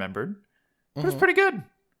that I remembered. But it was pretty good.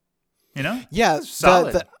 Yeah,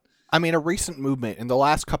 solid. a recent movement in the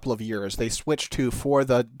last couple of years, they switched to for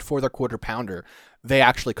their quarter pounder, they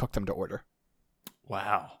actually cook them to order.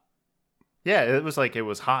 Wow. Yeah, it was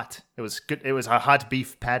hot. It was good. It was a hot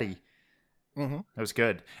beef patty. Mm-hmm. It was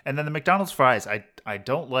good. And then the McDonald's fries, I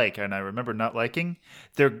don't like, and I remember not liking.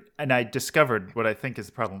 And I discovered what I think is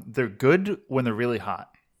the problem. They're good when they're really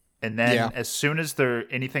hot, and then as soon as they're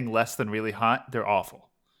anything less than really hot, they're awful.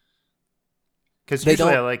 Because They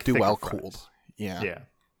usually don't I like do thicker well fries. cooled. Yeah. Yeah.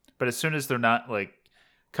 But as soon as they're not like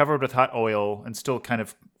covered with hot oil and still kind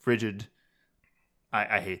of rigid,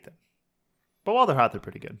 I hate them. But while they're hot, they're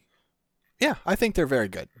pretty good. Yeah, I think they're very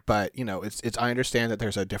good. But, it's I understand that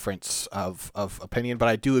there's a difference of opinion, but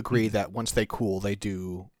I do agree that once they cool, they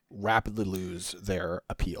do rapidly lose their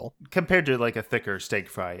appeal. Compared to like a thicker steak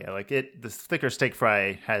fry. Yeah, the thicker steak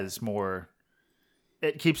fry has more,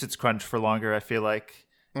 it keeps its crunch for longer, I feel like.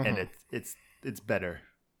 Mm-hmm. And it's better.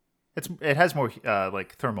 It has more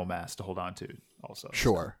like thermal mass to hold on to also.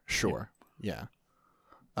 Sure. Yeah.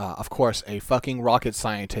 Of course, a fucking rocket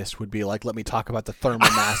scientist would be like, let me talk about the thermal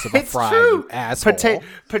mass of a It's fry, true. you asshole.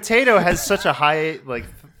 Potato has such a high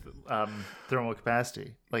thermal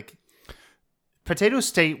capacity. Like potatoes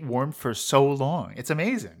stay warm for so long. It's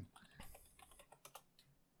amazing.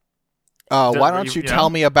 Why don't you tell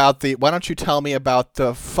me about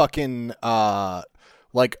the fucking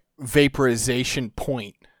vaporization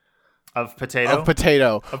point Of potato? of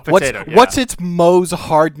potato? Of potato, What's its Mohs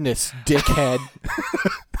hardness, dickhead?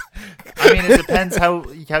 I mean, it depends how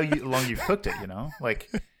long you've cooked it,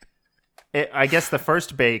 I guess the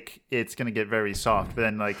first bake, it's going to get very soft. But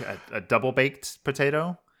then like a double baked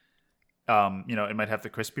potato, it might have the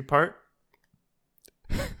crispy part.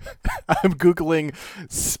 I'm googling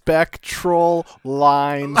spectral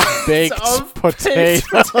lines baked Of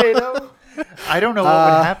potato. potato. I don't know what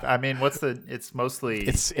would happen. I mean, it's mostly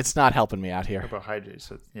It's not helping me out here. carbohydrates.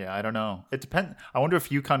 So, yeah, I don't know. It depends. I wonder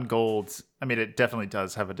if Yukon Gold. I mean, it definitely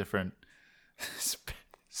does have a different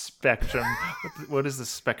spectrum. What is the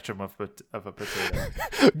spectrum of a potato?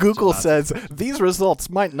 Google says these results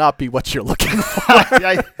might not be what you're looking for.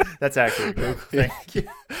 That's accurate. Google. Thank you.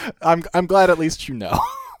 I'm glad at least you know.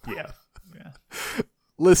 Yeah.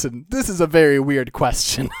 Listen, this is a very weird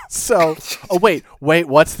question. So, wait,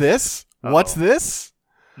 what's this? What's this?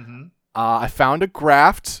 Mm-hmm. I found a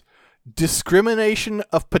graft. Discrimination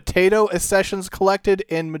of potato accessions collected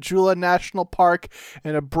in Majula National Park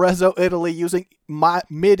in Arezzo, Italy, using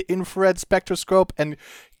mid-infrared spectroscope and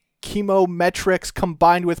chemometrics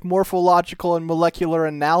combined with morphological and molecular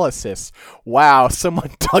analysis. Wow,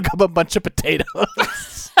 someone dug up a bunch of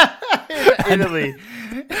potatoes. Italy.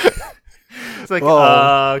 It's like,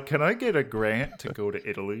 can I get a grant to go to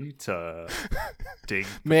Italy to dig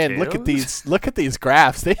Man, potatoes? look at these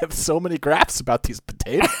graphs. They have so many graphs about these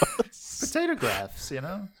potatoes. Potato graphs, you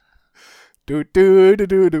know? do do do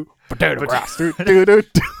do do. Potato graphs. Do do do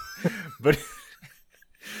do. But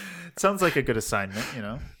it sounds like a good assignment, you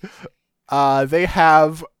know? They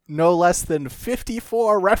have no less than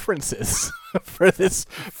 54 references for this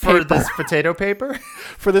potato paper.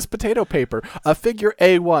 For this potato paper, figure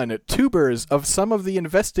A1, tubers of some of the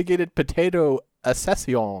investigated potato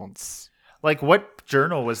accessions. Like, what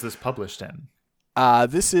journal was this published in?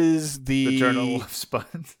 This is The Journal of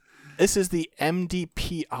Spuds. This is the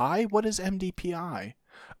MDPI. What is MDPI?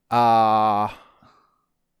 I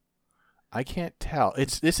can't tell.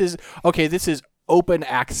 This is open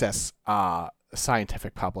access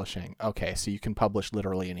scientific publishing. Okay, so you can publish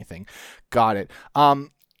literally anything. Got it.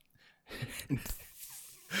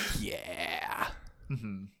 Yeah.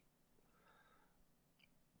 Mm-hmm.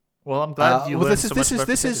 Well, I'm glad you learned so much about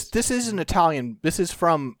potatoes. This is an Italian. This is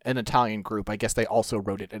from an Italian group. I guess they also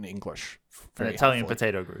wrote it in English. An Italian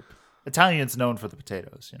potato group. Italians known for the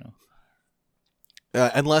potatoes, you know.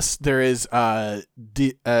 Unless there is Dipartimento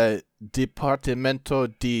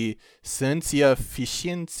di Scienze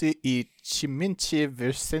Ficienze e Chimiche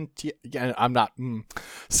Vicenti. Yeah, I'm not.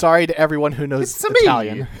 Sorry to everyone who knows It's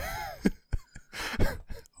Italian.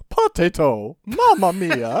 Potato, mamma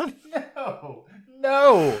mia!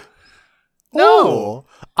 No. Oh,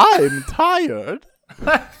 I'm tired.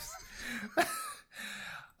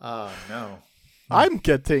 Oh no. I'm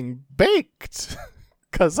getting baked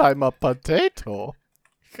because I'm a potato.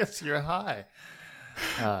 Because you're high.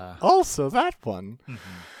 Also, that one.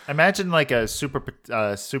 Mm-hmm. Imagine like a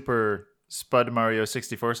super Spud Mario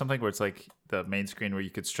 64 or something, where it's like the main screen where you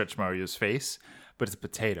could stretch Mario's face, but it's a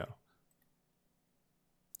potato.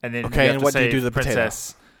 And then okay, and what do you do to the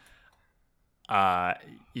princess, potato?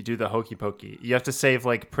 You do the hokey pokey. You have to save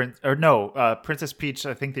like Princess Peach.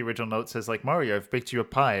 I think the original note says like, Mario, I've baked you a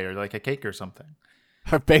pie or like a cake or something.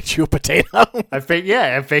 I've baked you a potato. I've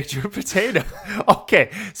baked you a potato. Okay,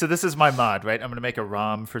 so this is my mod, right? I'm gonna make a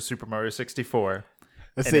ROM for Super Mario 64.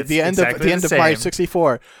 That's the end of Mario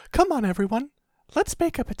 64. Come on, everyone, let's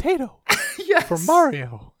bake a potato for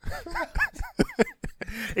Mario.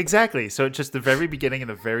 Exactly. So it's just the very beginning and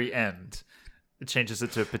the very end. It changes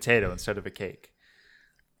it to a potato instead of a cake.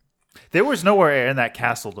 There was nowhere in that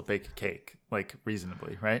castle to bake a cake, like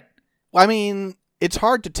reasonably, right? I mean, it's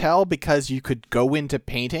hard to tell because you could go into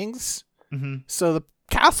paintings. Mm-hmm. So the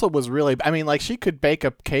castle was really, I mean, like she could bake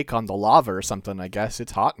a cake on the lava or something, I guess.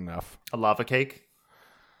 It's hot enough. A lava cake?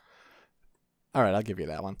 All right, I'll give you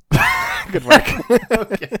that one. Good work.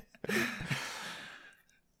 Okay.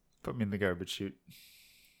 Put me in the garbage chute.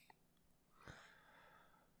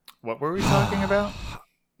 What were we talking about?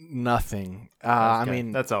 Nothing. Okay. I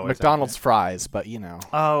mean, that's always McDonald's fries, but you know.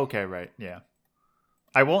 Oh, okay, right, yeah.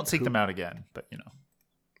 I won't seek them out again, but you know.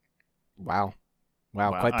 Wow,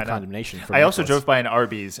 quite the condemnation. For I also Nicholas. drove by an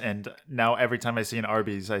Arby's, and now every time I see an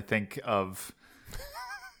Arby's, I think of.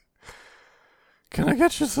 Can I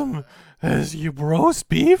get you some roast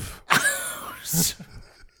beef?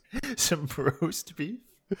 Some roast beef?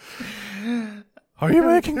 Are you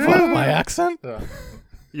making fun of my accent?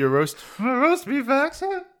 Your roast beef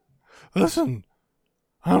accent? Listen,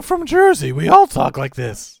 I'm from Jersey. We all talk like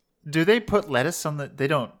this. Do they put lettuce on They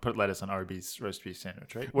don't put lettuce on Arby's roast beef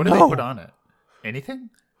sandwich, right? What do No. they put on it? Anything?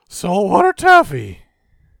 Saltwater taffy.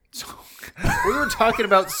 We were talking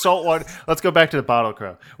about saltwater. Let's go back to the Bottle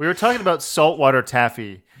Crow. We were talking about saltwater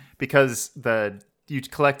taffy because you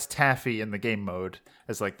collect taffy in the game mode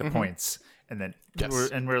as like the points, and then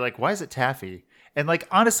we're like, why is it taffy? And like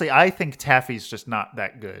honestly, I think taffy's just not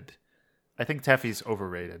that good. I think taffy's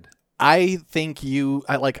overrated. I think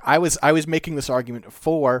I was making this argument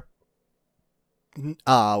for,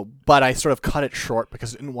 but I sort of cut it short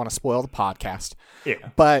because I didn't want to spoil the podcast. Yeah.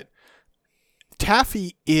 But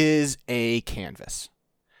taffy is a canvas.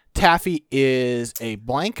 Taffy is a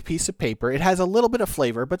blank piece of paper. It has a little bit of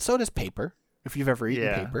flavor, but so does paper, if you've ever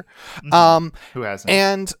eaten paper. Mm-hmm. Who hasn't?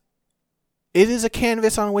 And it is a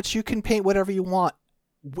canvas on which you can paint whatever you want.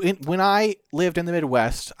 When I lived in the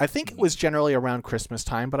Midwest, I think it was generally around Christmas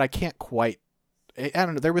time, but I can't quite. I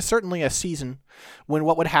don't know. There was certainly a season when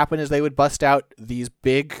what would happen is they would bust out these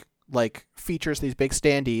big features, these big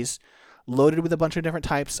standees, loaded with a bunch of different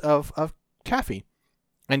types of taffy.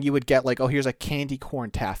 And you would get here's a candy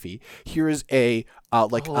corn taffy. Here's a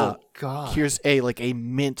here's a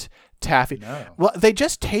mint taffy. No. Well, they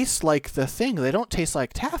just taste like the thing. They don't taste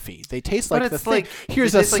like taffy. They taste like the thing.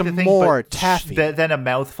 Here's some thing, more taffy. Then a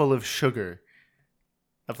mouthful of sugar.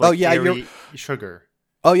 You're sugar.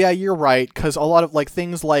 Oh yeah, you're right. Because a lot of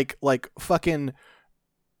things like fucking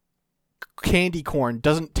candy corn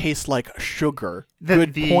doesn't taste like sugar.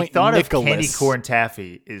 Good point, thought Nicholas. of candy corn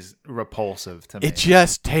taffy is repulsive to me. It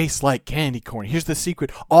just tastes like candy corn. Here's the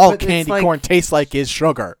secret: all candy corn tastes like is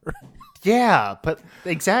sugar. Yeah, but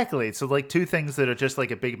exactly. So two things that are just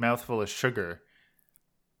like a big mouthful of sugar.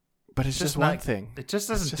 But it's just one thing. It just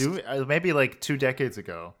doesn't do it. Maybe 2 decades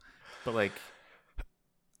ago, but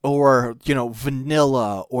or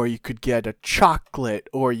vanilla, or you could get a chocolate,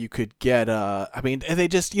 or you could get they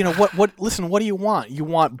just what listen, what do you want? You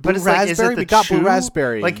want blue raspberry? We got blue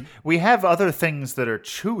raspberry. We have other things that are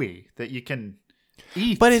chewy that you can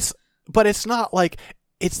eat. But it's not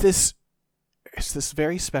it's this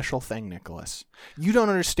very special thing, Nicholas. You don't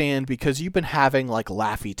understand because you've been having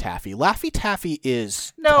Laffy Taffy. Laffy Taffy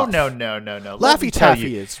is no. Laffy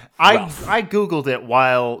Taffy is rough. I googled it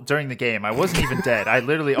during the game. I wasn't even dead. I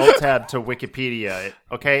literally alt-tabbed to Wikipedia it,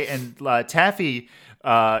 okay? And taffy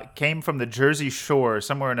came from the Jersey Shore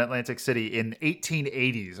somewhere in Atlantic City in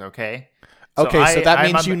 1880s, okay? So that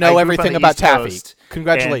means you know everything about taffy.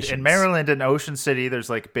 Congratulations. In Maryland and Ocean City,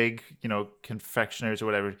 there's big, confectioners or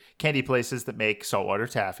whatever, candy places that make saltwater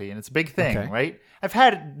taffy, and it's a big thing, right? I've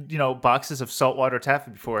had, boxes of saltwater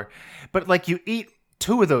taffy before, but you eat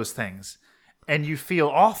 2 of those things and you feel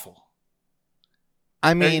awful.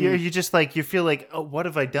 I mean, you just you feel oh, what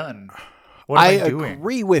have I done? What am I doing? I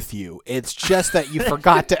agree with you. It's just that you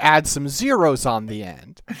forgot to add some zeros on the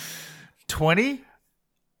end. 20?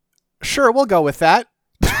 Sure, we'll go with that.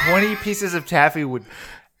 20 pieces of taffy would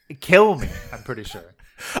kill me, I'm pretty sure.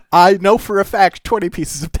 I know for a fact 20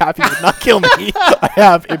 pieces of taffy would not kill me. I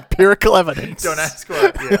have empirical evidence. Don't ask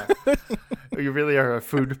what. Yeah. You really are a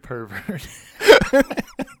food pervert.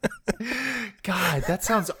 God, that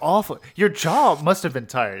sounds awful. Your jaw must have been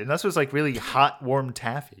tired. And this was really hot, warm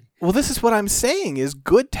taffy. Well, this is what I'm saying is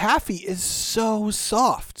good taffy is so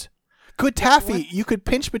soft. Good taffy, you could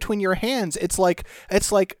pinch between your hands. It's like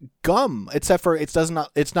gum, except for it doesn't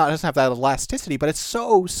have that elasticity, but it's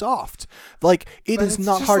so soft. It is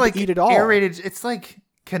not hard to eat at all. Aerated. It's like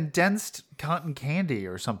condensed cotton candy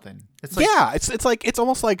or something. It's it's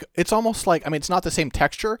almost like I mean, it's not the same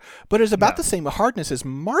texture, but it's about the same hardness as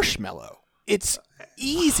marshmallow. It's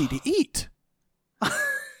easy to eat.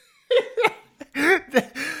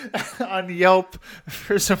 On Yelp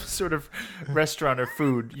for some sort of restaurant or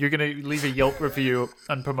food, you're gonna leave a Yelp review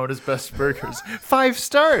on Pomona's Best Burgers. 5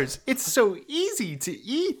 stars. It's so easy to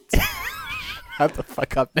eat. Shut the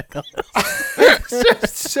fuck up, Nicholas. It's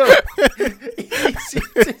just so easy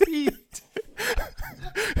to eat.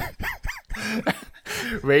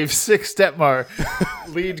 Rave 6 Detmar,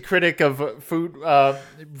 lead critic of food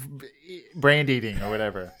brand eating or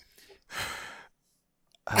whatever.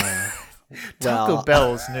 Taco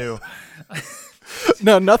Bell's new.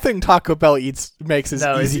 No, nothing Taco Bell makes is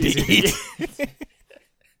easy to eat.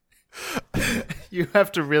 You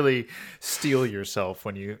have to really steel yourself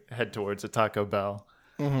when you head towards a Taco Bell.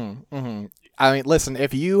 Mm-hmm, mm-hmm. I mean, listen,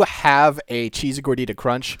 if you have a cheesy gordita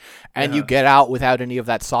crunch and you get out without any of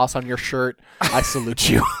that sauce on your shirt, I salute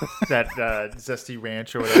you. That zesty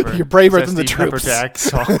ranch or whatever. You're braver zesty than the troops. Pepper jack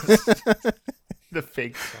sauce. The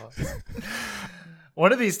fake sauce.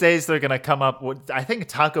 One of these days, they're going to come up with... I think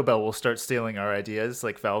Taco Bell will start stealing our ideas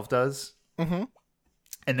like Valve does. Mm-hmm.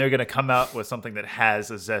 And they're going to come out with something that has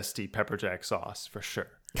a zesty pepper jack sauce, for sure.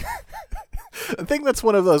 I think that's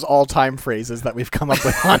one of those all-time phrases that we've come up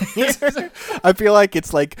with on here. I feel like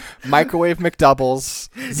it's like microwave McDoubles,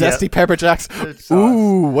 zesty pepper jacks.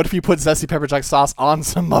 Ooh, what if you put zesty pepper jack sauce on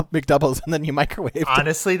some McDoubles and then you microwave it?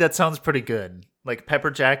 Honestly, that sounds pretty good. Like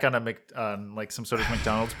pepper jack on like some sort of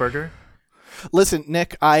McDonald's burger. Listen,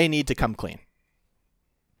 Nick, I need to come clean.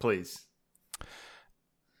 Please.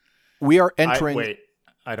 We are entering. Wait,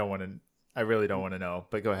 I don't want to. I really don't want to know.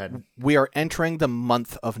 But go ahead. We are entering the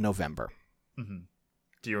month of November. Mm-hmm.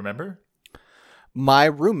 Do you remember? My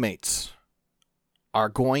roommates are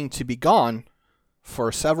going to be gone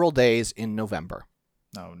for several days in November.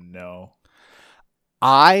 Oh no.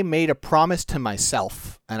 I made a promise to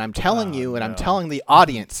myself, and I'm telling you, and I'm telling the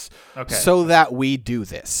audience, so that we do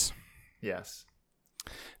this. Yes.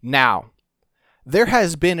 Now, there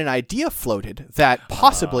has been an idea floated that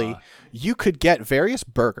possibly you could get various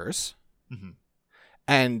burgers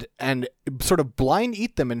and sort of blind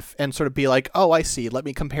eat them and sort of be like, oh, I see. Let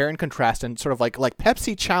me compare and contrast, and sort of like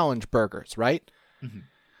Pepsi Challenge burgers, right? Mm-hmm.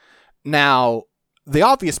 Now, the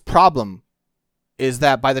obvious problem is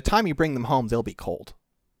that by the time you bring them home, they'll be cold.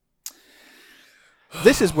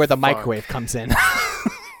 This is where the microwave comes in.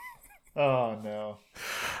 Oh, no.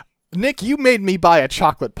 Nick, you made me buy a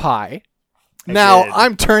chocolate pie. Now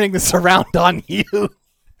I'm turning this around on you.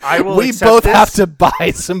 We both have to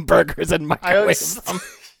buy some burgers and microwave them.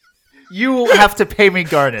 You have to pay me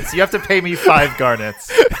garnets. You have to pay me 5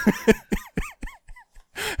 garnets.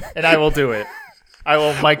 And I will do it. I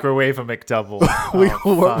will microwave a McDouble.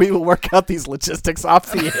 We will work out these logistics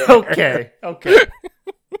off the air. Okay.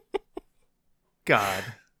 God.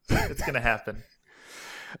 It's going to happen.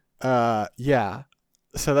 Yeah.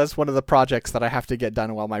 So that's one of the projects that I have to get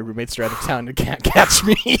done while my roommates are out of town and can't catch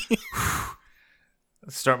me.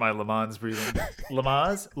 Start my Le Mans breathing. Le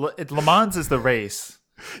Mans? Le Mans is the race.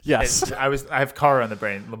 Yes. I have car on the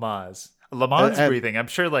brain. Le Mans. Le Mans breathing. I'm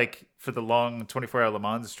sure like for the long 24-hour Le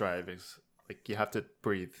Mans drive is like you have to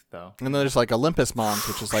breathe though. And then there's like Olympus Mons,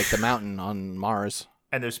 which is like the mountain on Mars.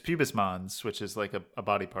 And there's Pubis Mons, which is like a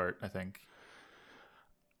body part, I think.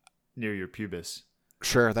 Near your pubis.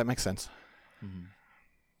 Sure, that makes sense. Mm-hmm.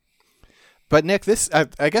 But Nick, this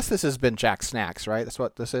I guess this has been Jack Snacks, right? That's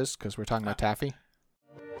what this is, because we're talking about taffy.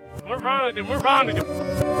 We're rounding him. We're rounding him.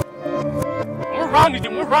 We're rounding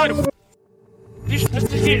him. We're rounding him. This Mr.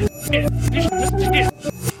 Hit. This Mr. Hit.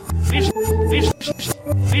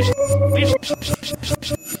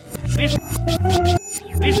 This.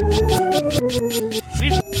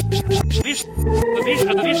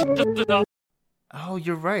 Oh,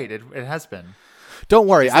 you're right. It has been. Don't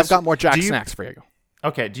worry, I've got more Jack Snacks for you.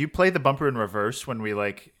 Okay, do you play the bumper in reverse when we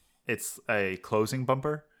it's a closing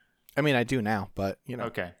bumper? I mean, I do now, but you know.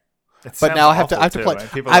 Okay. But now I have to play.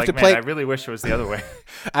 People are like, man, I really wish it was the other way.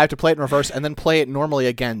 I have to play it in reverse and then play it normally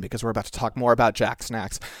again because we're about to talk more about Jack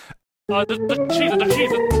Snacks. We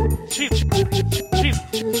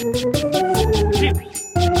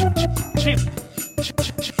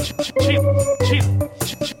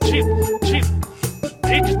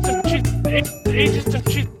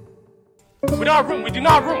don't have room. We do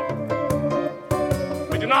not have room.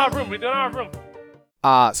 We do not have room. We do not have room.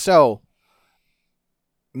 So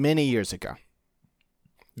many years ago,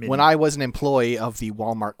 when I was an employee of the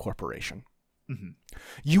Walmart Corporation,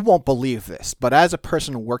 you won't believe this, but as a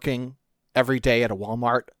person working every day at a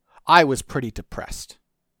Walmart, I was pretty depressed.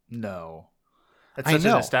 No. That's such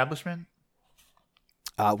an establishment?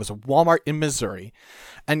 It was a Walmart in Missouri.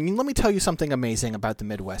 And let me tell you something amazing about the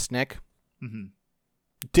Midwest, Nick. Mm-hmm.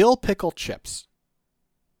 Dill pickle chips.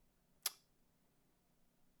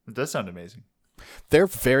 It does sound amazing. They're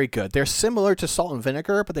very good. They're similar to salt and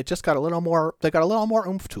vinegar, but they just got a little more. They got a little more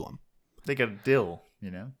oomph to them. They got dill,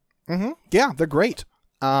 you know. Mm-hmm. Yeah, they're great.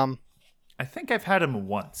 I think I've had them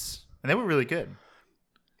once, and they were really good.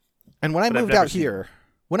 And when I moved out here,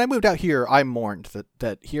 I mourned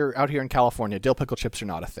that out here in California, dill pickle chips are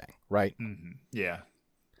not a thing, right? Mm-hmm. Yeah,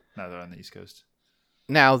 now they're on the East Coast.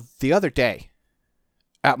 Now, the other day,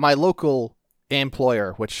 at my local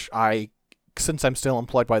employer, which since I'm still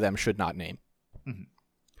employed by them, should not name,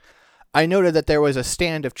 I noted that there was a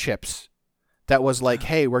stand of chips that was like,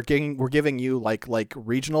 "Hey, we're giving you like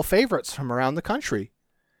regional favorites from around the country,"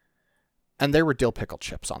 and there were dill pickle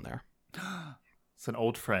chips on there. It's an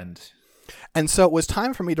old friend. And so it was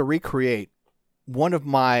time for me to recreate one of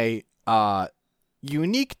my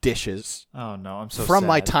unique dishes. Oh no, I'm so from sad.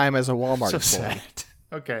 my time as a Walmart employee. Sad.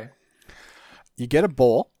 Okay. You get a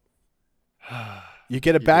bowl. You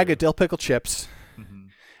get a bag of dill pickle chips. Mm-hmm.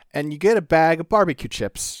 And you get a bag of barbecue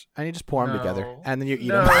chips, and you just pour them together, and then you eat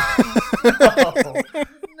them.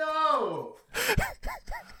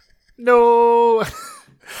 No.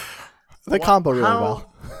 They combo really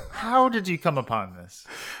well. How did you come upon this?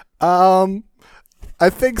 I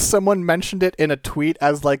think someone mentioned it in a tweet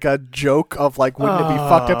as like a joke of like, wouldn't it be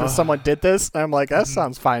fucked up if someone did this? And I'm like, that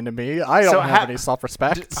sounds fine to me. I don't have any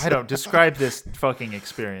self-respect. I don't. Describe this fucking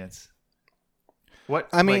experience. What?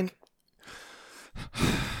 I mean,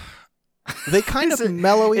 They kind of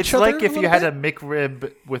mellow each other. It's like if you had bit. a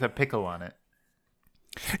McRib with a pickle on it.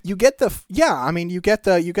 You get the you get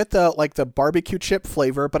the like the barbecue chip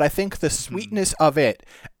flavor, but I think the sweetness of it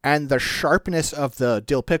and the sharpness of the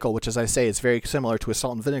dill pickle, which as I say is very similar to a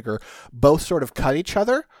salt and vinegar, both sort of cut each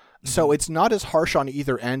other. So it's not as harsh on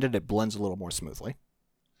either end, and it blends a little more smoothly.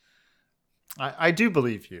 I do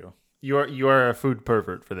believe you. You are a food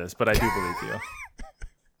pervert for this, but I do believe you.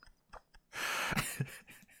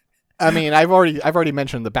 I mean, I've already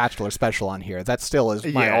mentioned the Bachelor special on here. That still is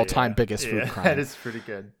my all-time biggest food crime. That is pretty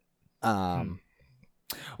good.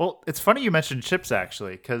 Well, it's funny you mentioned chips,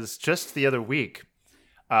 actually, because just the other week,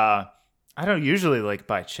 I don't usually like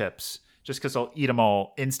buy chips just because I'll eat them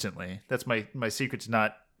all instantly. That's my secret to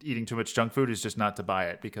not eating too much junk food is just not to buy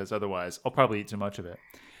it, because otherwise I'll probably eat too much of it.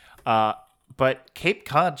 But Cape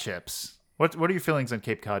Cod chips, what are your feelings on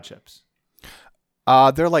Cape Cod chips?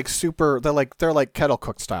 They're like they're like kettle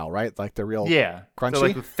cooked style, right? Like they're real crunchy. They're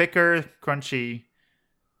like thicker, crunchy.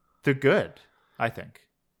 They're good, I think.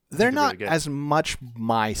 They're not really as much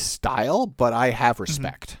my style, but I have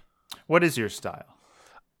respect. What is your style?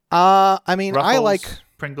 I mean, Ruffles, I like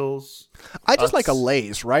Pringles. I just Utz? like a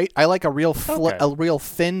Lay's, right? I like a real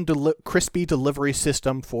thin, crispy delivery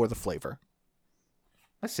system for the flavor.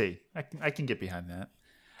 I see. I can get behind that.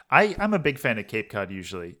 I'm a big fan of Cape Cod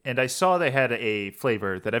usually, and I saw they had a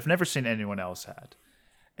flavor that I've never seen anyone else had,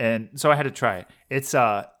 and so I had to try it. It's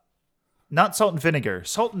not salt and vinegar,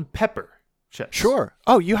 salt and pepper chips. Sure.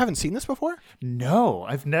 Oh, you haven't seen this before? No,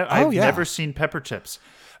 I've never seen pepper chips.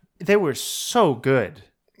 They were so good.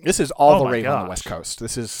 This is all the my rave on the gosh. West Coast.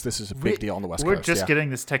 This is a big deal on the West We're Coast. just getting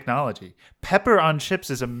this technology. Pepper on chips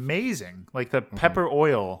is amazing. Like the pepper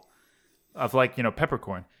oil of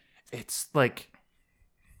peppercorn. It's like.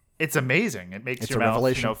 It's amazing. It makes your mouth,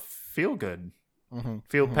 revelation. Feel good,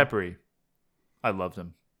 feel peppery. I love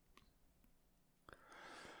them.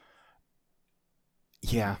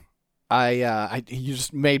 Yeah, you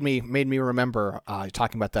just made me remember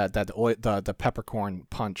talking about the peppercorn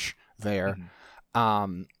punch there.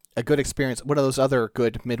 A good experience. One of those other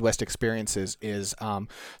good Midwest experiences is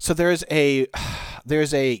so there's a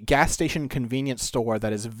gas station convenience store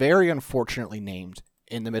that is very unfortunately named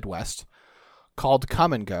in the Midwest, called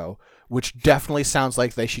Come and Go, which definitely sounds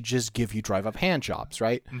like they should just give you drive-up hand jobs,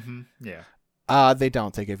 right? Mm-hmm. Yeah. They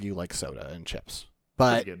don't. They give you like soda and chips.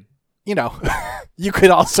 But good. You could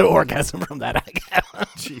also orgasm from that.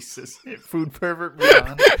 Jesus, food pervert.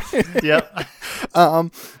 Yep.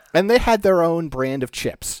 And they had their own brand of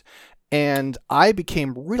chips. And I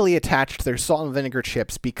became really attached to their salt and vinegar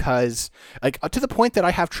chips because, to the point that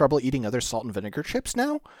I have trouble eating other salt and vinegar chips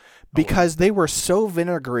now, because they were so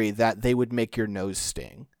vinegary that they would make your nose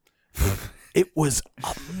sting. It was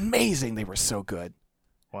amazing. They were so good.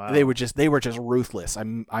 Wow. They were just ruthless.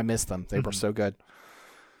 I miss them. They were so good.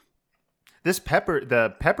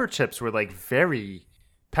 The pepper chips were like very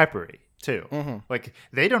peppery too. Like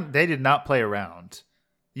they did not play around.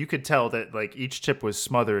 You could tell that like each chip was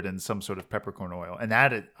smothered in some sort of peppercorn oil, and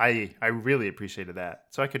that I really appreciated that.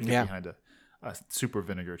 So I could get behind a super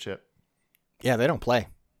vinegar chip. Yeah, they don't play.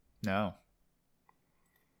 No,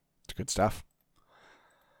 it's good stuff.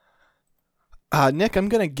 Nick, I'm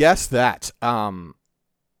gonna guess that the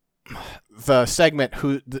segment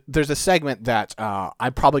there's a segment that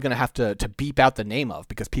I'm probably gonna have to beep out the name of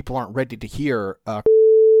because people aren't ready to hear. I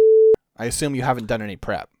assume you haven't done any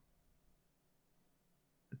prep.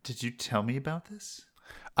 Did you tell me about this?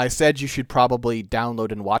 I said you should probably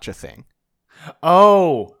download and watch a thing.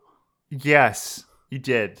 Oh, yes, you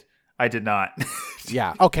did. I did not.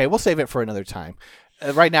 Yeah. Okay, we'll save it for another time.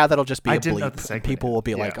 Right now, that'll just be a bleep, and people yet. will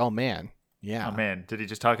be like, "Oh man, yeah." Oh man, did he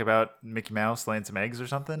just talk about Mickey Mouse laying some eggs or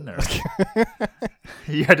something? Or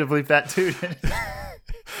you had to bleep that too. Didn't you?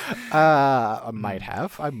 I might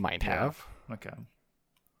have. Okay.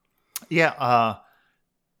 Yeah.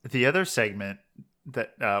 The other segment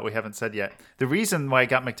that we haven't said yet. The reason why I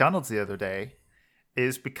got McDonald's the other day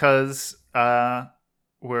is because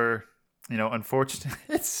we're,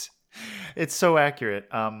 unfortunate. It's so accurate.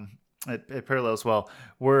 It parallels well.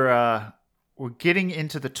 We're getting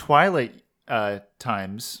into the twilight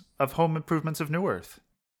times of Home Improvements of New Earth.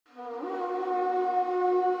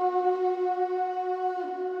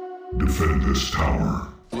 Defend this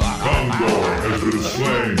tower. Condor has been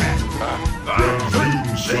slain.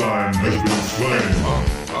 Frankenstein has been slain.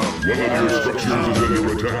 One of your structures is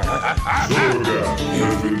under attack. Zorga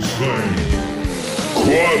has been slain.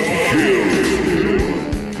 Quad kill.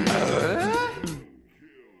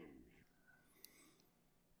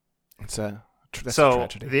 That's a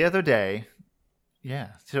tragedy. The other day,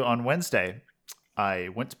 so on Wednesday, I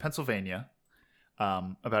went to Pennsylvania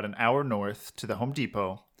about an hour north to the Home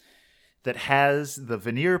Depot that has the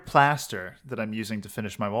veneer plaster that I'm using to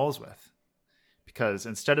finish my walls with. Because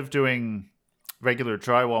instead of doing regular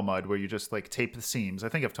drywall mud where you just like tape the seams, I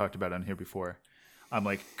think I've talked about it on here before, I'm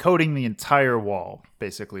like coating the entire wall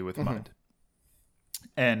basically with mud.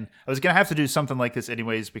 And I was going to have to do something like this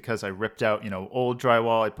anyways because I ripped out, old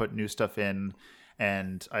drywall, I put new stuff in,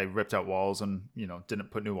 and I ripped out walls and,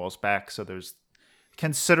 didn't put new walls back. So there's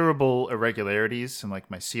considerable irregularities in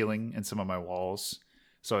like my ceiling and some of my walls.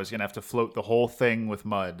 So I was going to have to float the whole thing with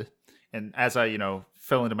mud. And as I,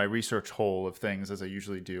 fell into my research hole of things, as I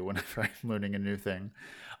usually do whenever I'm learning a new thing,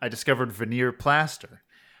 I discovered veneer plaster,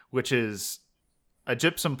 which is a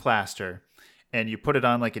gypsum plaster. And you put it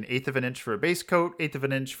on like 1/8 of an inch for a base coat, 1/8 of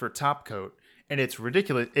an inch for top coat. And it's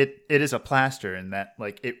ridiculous. It is a plaster in that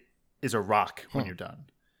like it is a rock when you're done.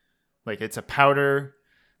 Like it's a powder.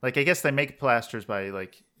 Like I guess they make plasters by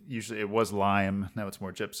like, usually it was lime. Now it's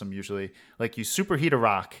more gypsum usually. Like you superheat a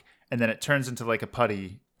rock and then it turns into like a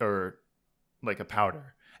putty or like a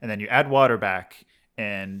powder. And then you add water back,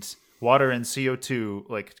 and water and CO2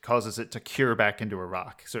 like causes it to cure back into a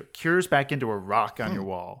rock. So it cures back into a rock on your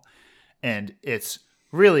wall. And it's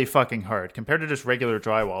really fucking hard. Compared to just regular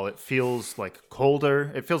drywall, it feels like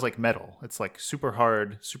colder. It feels like metal. It's like super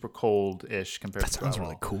hard, super cold-ish compared to drywall. That sounds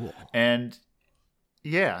really cool. And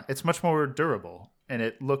yeah, it's much more durable. And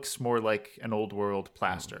it looks more like an old world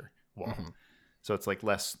plaster wall. So it's like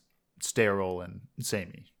less sterile and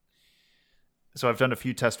samey. So I've done a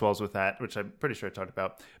few test walls with that, which I'm pretty sure I talked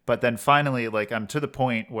about. But then finally, like I'm to the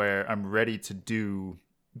point where I'm ready to do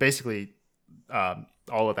basically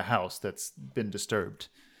all of the house that's been disturbed.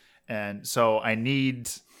 And so I need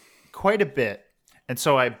quite a bit. And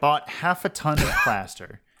so I bought half a ton of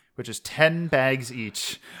plaster, which is 10 bags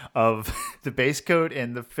each of the base coat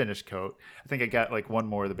and the finish coat. I think I got like one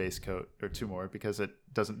more of the base coat or two more because it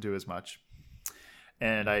doesn't do as much.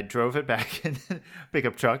 And I drove it back in the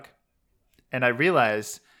pickup truck. And I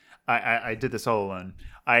realized I did this all alone.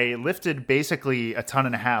 I lifted basically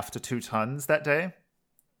 1.5 to 2 tons that day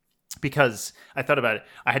because I thought about it.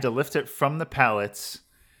 I had to lift it from the pallets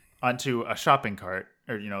onto a shopping cart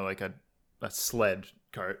or, like a sled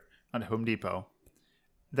cart on Home Depot.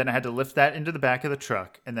 Then I had to lift that into the back of the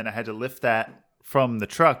truck. And then I had to lift that from the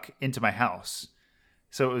truck into my house.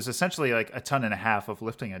 So it was essentially like 1.5 tons of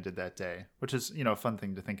lifting I did that day, which is, a fun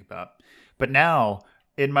thing to think about. But now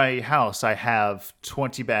in my house, I have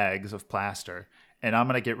 20 bags of plaster, and I'm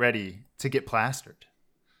going to get ready to get plastered.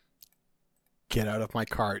 Get out of my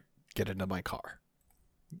cart. Get into my car.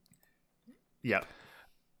 Yep.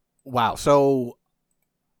 Wow. So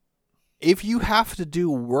if you have to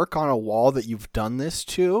do work on a wall that you've done this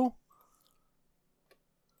to,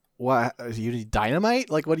 what, you need dynamite?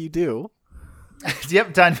 Like, what do you do?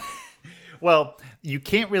 Yep, dynamite. Well, you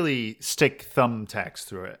can't really stick thumbtacks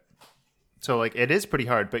through it. So like it is pretty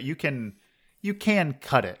hard, but you can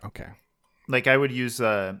cut it. Okay. Like I would use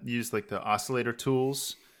like the oscillator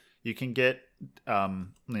tools. You can get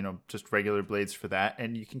just regular blades for that,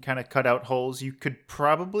 and you can kind of cut out holes. You could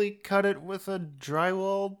probably cut it with a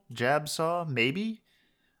drywall jab saw, maybe.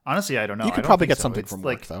 Honestly, I don't know. You could probably get something from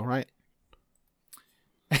work, though, right?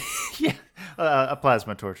 Yeah, a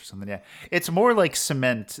plasma torch or something. Yeah, it's more like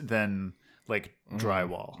cement than like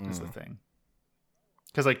drywall is the thing.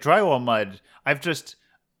 Because like drywall mud,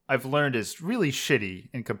 I've learned is really shitty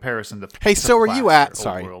in comparison to. Hey, so are you at?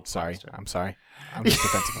 Sorry, plaster. I'm sorry. I'm just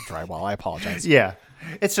defensive of drywall. I apologize. Yeah,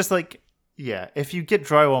 it's just like if you get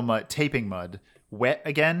drywall mud, taping mud wet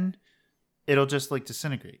again, it'll just like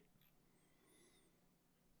disintegrate.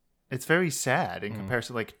 It's very sad in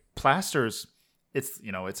comparison. Like plasters, it's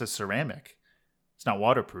it's a ceramic. It's not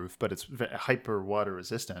waterproof, but it's hyper water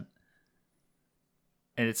resistant,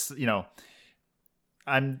 and it's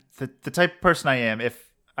I'm the type of person I am.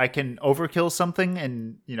 If I can overkill something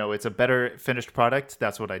and, it's a better finished product,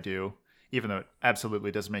 that's what I do. Even though it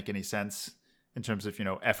absolutely doesn't make any sense in terms of,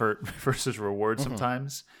 effort versus reward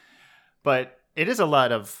sometimes. But it is a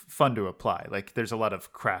lot of fun to apply. Like there's a lot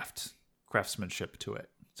of craftsmanship to it.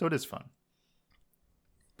 So it is fun.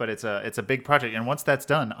 But it's a big project. And once that's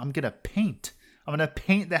done, I'm going to paint. I'm going to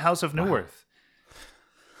paint the house of Neuwirth.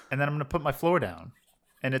 And then I'm going to put my floor down.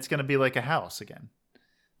 And it's going to be like a house again.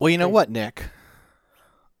 Well, you know what, Nick?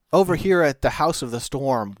 Over here at the House of the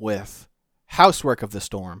Storm with Housework of the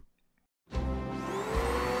Storm.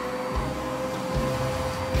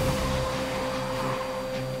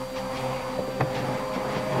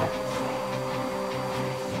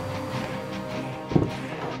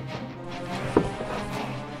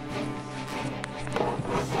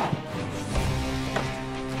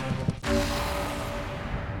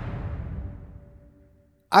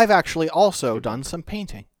 I've actually also done some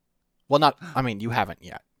painting. Well, not. I mean, you haven't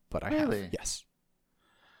yet, but I Really? have. Yes.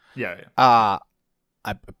 Yeah.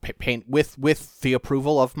 I paint with the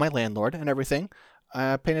approval of my landlord and everything.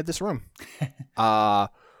 I painted this room.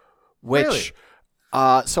 Which,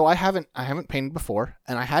 so I haven't painted before,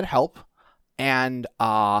 and I had help, and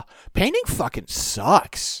painting fucking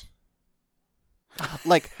sucks.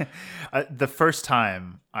 Like, the first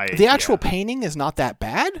time the actual painting is not that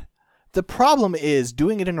bad. The problem is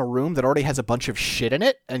doing it in a room that already has a bunch of shit in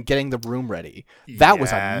it and getting the room ready. That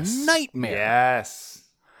was a nightmare. Yes.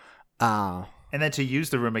 And then to use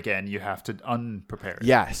the room again, you have to unprepare it.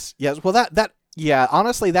 Yes. Well, yeah,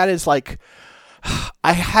 honestly, that is like,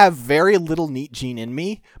 I have very little neat gene in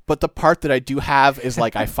me, but the part that I do have is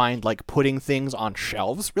like, I find like putting things on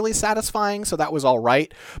shelves really satisfying. So that was all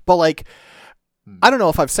right. But like, I don't know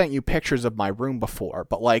if I've sent you pictures of my room before,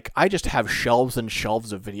 but like, I just have shelves and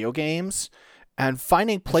shelves of video games, and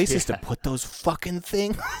finding places to put those fucking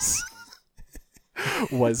things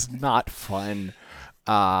was not fun.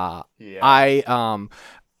 I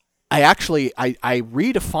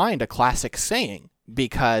redefined a classic saying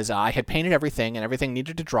because I had painted everything and everything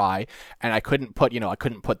needed to dry, and I couldn't put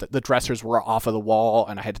the dressers were off of the wall,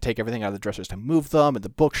 and I had to take everything out of the dressers to move them, and the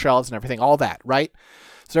bookshelves and everything, all that, right?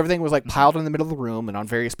 So everything was like piled in the middle of the room and on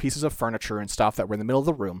various pieces of furniture and stuff that were in the middle of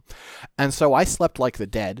the room. And so I slept like the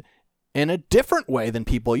dead in a different way than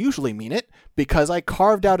people usually mean it, because I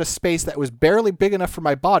carved out a space that was barely big enough for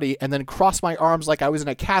my body and then crossed my arms like I was in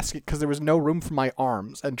a casket because there was no room for my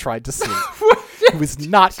arms, and tried to sleep. It was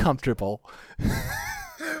not comfortable.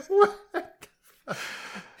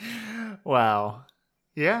 Wow.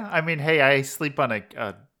 Yeah. I mean, hey, I sleep on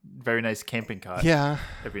a very nice camping cot. Yeah.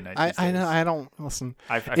 Every night. I know. I don't listen.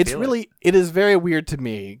 It is very weird to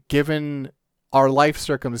me, given our life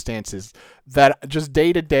circumstances, that just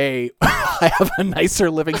day to day I have a nicer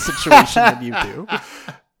living situation than you do.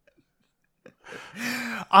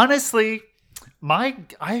 Honestly,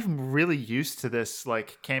 I'm really used to this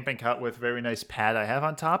like camping cot with very nice pad I have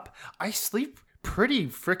on top. I sleep pretty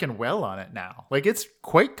freaking well on it now. Like, it's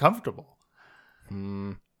quite comfortable. I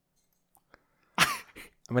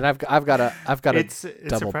mean, I've got a It's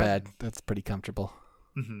double surprising. bed that's pretty comfortable.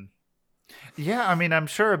 Mm-hmm. Yeah, I mean, I'm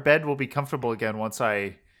sure a bed will be comfortable again once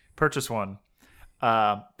I purchase one.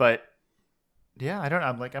 But yeah, I don't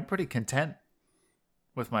know. I'm pretty content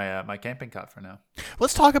with my my camping cot for now.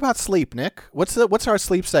 Let's talk about sleep, Nick. What's our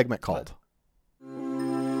sleep segment called?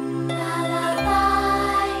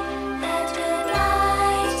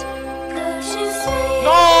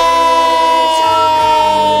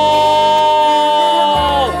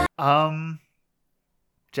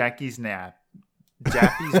 Jackie's nap.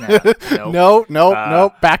 Jappy's nap. Nope.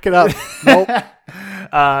 Nope. Back it up. Nope.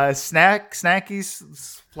 Snacky's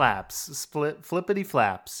flaps. Flippity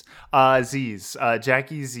flaps. Z's.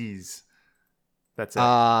 Jackie's Z's. That's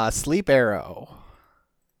it. Sleep arrow.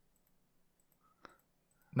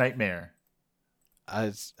 Nightmare.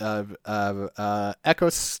 Echo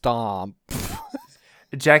stomp.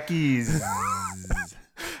 Jackie's.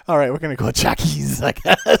 All right, we're gonna go Jackie's, I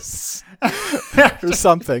guess, or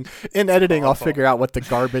something. In editing, I'll figure out what the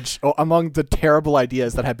garbage among the terrible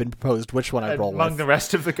ideas that have been proposed, which one I roll among with. the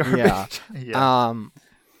rest of the garbage. Yeah. Yeah.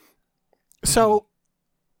 So,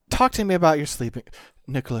 talk to me about your sleeping,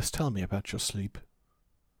 Nicholas. Tell me about your sleep.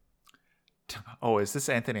 Oh, is this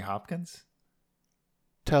Anthony Hopkins?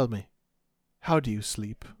 Tell me, how do you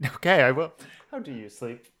sleep? Okay, I will. How do you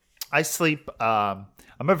sleep? I sleep.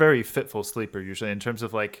 I'm a very fitful sleeper usually in terms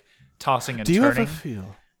of like tossing and do you turning. ever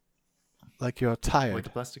feel like you're tired? Like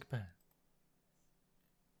a plastic bag.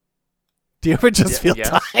 Do you ever just feel yes.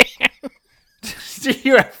 tired? Do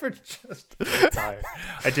you ever just feel tired?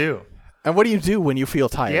 I do. And what do you do when you feel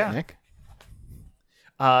tired, Nick?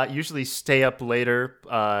 Usually stay up later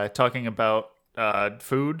talking about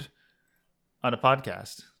food on a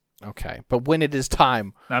podcast. Okay, but when it is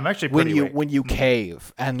time, I'm actually pretty when you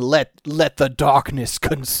cave and let the darkness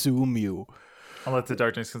consume you. I'll let the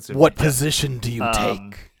darkness consume. What position do you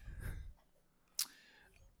take?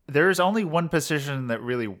 There's only one position that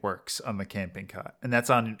really works on the camping cot, and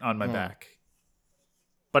that's on my back.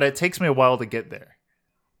 But it takes me a while to get there.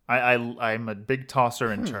 I'm a big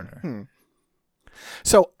tosser and turner.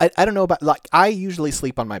 So I don't know about, like, I usually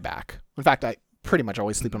sleep on my back. In fact, I pretty much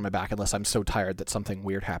always sleep on my back unless I'm so tired that something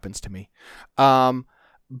weird happens to me.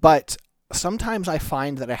 But sometimes I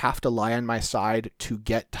find that I have to lie on my side to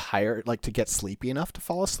get tired, like to get sleepy enough to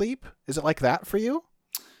fall asleep. Is it like that for you?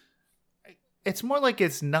 It's more like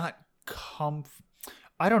it's not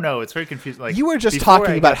I don't know. It's very confusing. Like, you were just before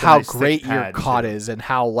talking I about got the how nice thick great your pad, cot too. is and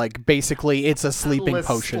how, like, basically it's a sleeping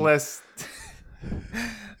potion.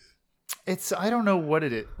 I don't know what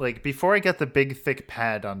it is. Like before I got the big thick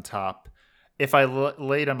pad on top, if I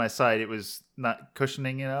laid on my side, it was not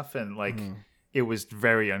cushioning enough, and like it was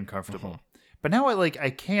very uncomfortable. But now I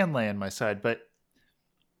can lay on my side, but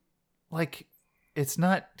like it's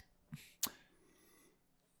not.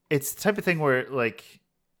 It's the type of thing where like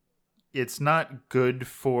it's not good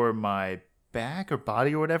for my back or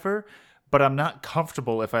body or whatever. But I'm not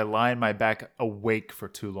comfortable if I lie on my back awake for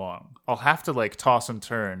too long. I'll have to like toss and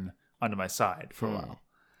turn onto my side for a while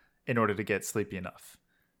in order to get sleepy enough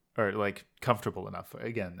or like comfortable enough.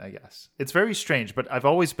 Again, I guess it's very strange, but I've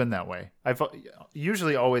always been that way. I've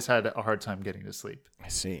usually always had a hard time getting to sleep. I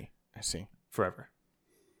see. Forever.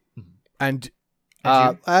 And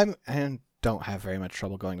and don't have very much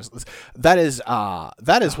trouble going to sleep. That is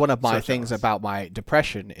one of my things about my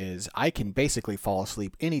depression is I can basically fall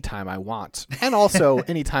asleep anytime I want, and also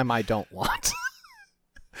anytime I don't want.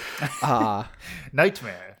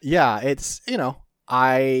 Nightmare. Yeah, it's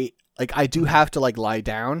I do have to like lie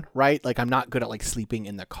down, right? Like I'm not good at like sleeping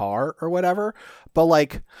in the car or whatever, but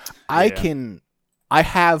like I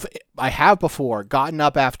have before gotten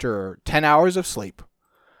up after 10 hours of sleep.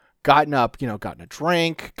 Gotten up, gotten a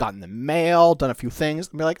drink, gotten the mail, done a few things,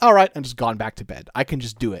 and be like, all right, and just gone back to bed. I can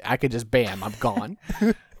just do it. I can just, bam, I'm gone.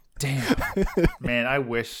 Damn. Man, I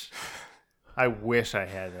wish I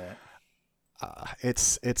had that.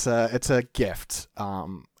 It's a gift.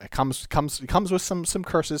 It comes with some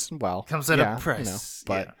curses as well. Comes at a price.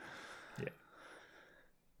 But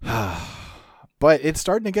but it's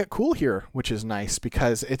starting to get cool here, which is nice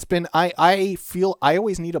because it's been. I feel I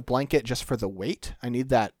always need a blanket just for the weight. I need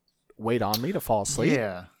that weight on me to fall asleep.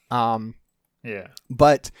 Yeah.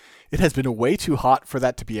 But it has been way too hot for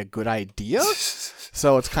that to be a good idea.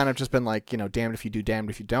 So it's kind of just been like, damned if you do, damned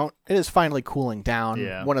if you don't. It is finally cooling down.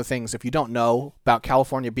 Yeah. One of the things, if you don't know about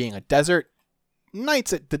California being a desert,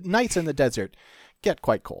 nights in the desert get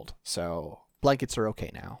quite cold. So blankets are okay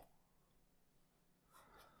now.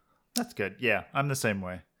 That's good. Yeah, I'm the same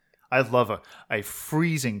way. I love a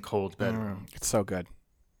freezing cold bedroom. It's so good.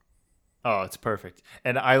 Oh, it's perfect.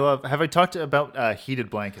 And I love. Have I talked about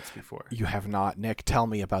heated blankets before? You have not, Nick. Tell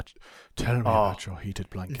me about your heated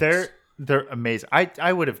blankets. They're amazing.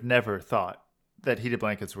 I would have never thought that heated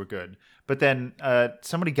blankets were good, but then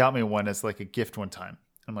somebody got me one as like a gift one time.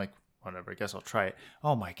 I'm like, whatever. I guess I'll try it.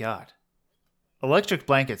 Oh my god, electric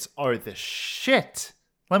blankets are the shit.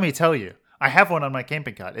 Let me tell you. I have one on my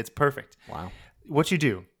camping cot. It's perfect. Wow. What you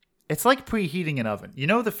do? It's like preheating an oven. You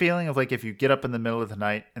know the feeling of like if you get up in the middle of the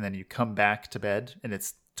night and then you come back to bed and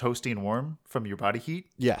it's toasty and warm from your body heat?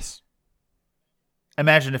 Yes.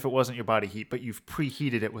 Imagine if it wasn't your body heat, but you've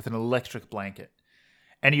preheated it with an electric blanket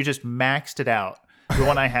and you just maxed it out. The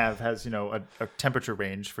one I have has, a temperature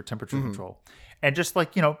range for temperature control. And just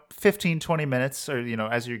like, 15, 20 minutes or,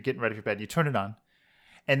 as you're getting ready for bed, you turn it on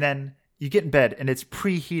and then you get in bed and it's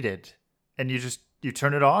preheated and you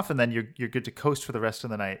turn it off and then you're good to coast for the rest of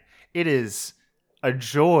the night. It is a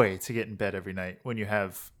joy to get in bed every night when you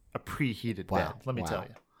have a preheated bed. Let me tell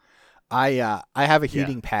you. I have a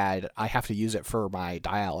heating pad. I have to use it for my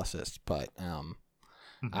dialysis, but I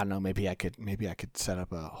don't know. Maybe I could set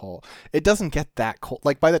up a whole. It doesn't get that cold.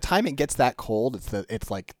 Like by the time it gets that cold, it's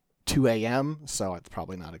like 2 a.m. So it's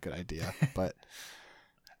probably not a good idea. But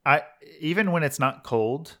even when it's not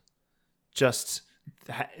cold, just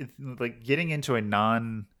like getting into a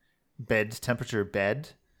non-bed temperature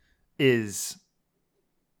bed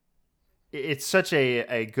it's such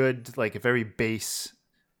a good, like a very base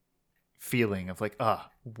feeling of like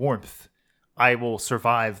warmth. I will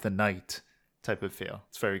survive the night type of feel.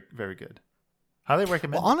 It's very, very good. Highly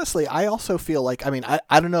recommend. Well, honestly, I also feel like,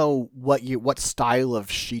 I don't know what style of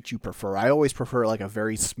sheet you prefer. I always prefer like a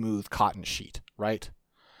very smooth cotton sheet, right?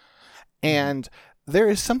 And there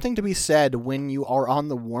is something to be said when you are on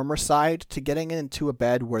the warmer side to getting into a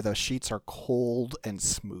bed where the sheets are cold and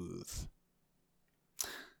smooth.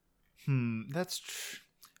 That's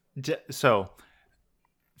true. So,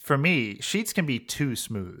 for me, sheets can be too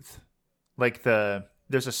smooth. Like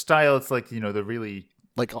there's a style. It's like the really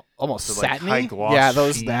like almost the, satiny. high gloss.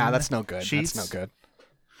 Yeah, that's no good. Sheets. That's no good.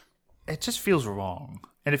 It just feels wrong,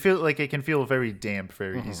 and it feels like it can feel very damp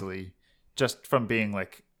very easily, just from being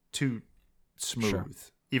like too smooth,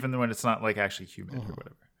 even when it's not like actually humid or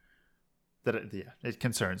whatever. It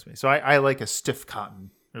concerns me. So I like a stiff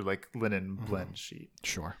cotton or like linen blend sheet.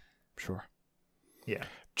 Sure. Yeah.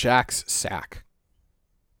 Jack's sack.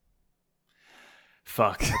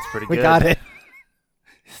 Fuck, that's pretty We good. got it.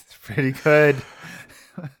 It's pretty good.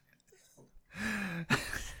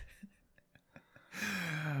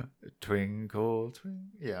 Twinkle, twinkle.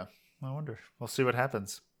 Yeah, I wonder. We'll see what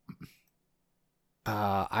happens.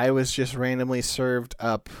 I was just randomly served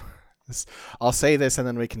up. I'll say this and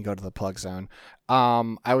then we can go to the plug zone.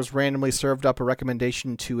 I was randomly served up a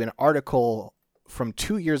recommendation to an article from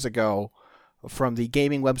 2 years ago from the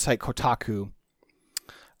gaming website Kotaku.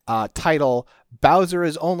 Title, Bowser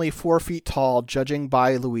is only 4 feet tall, judging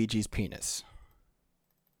by Luigi's penis.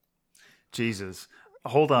 Jesus.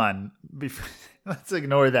 Hold on. Let's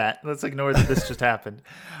ignore that. Let's ignore that this just happened.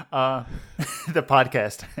 The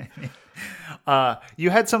podcast. You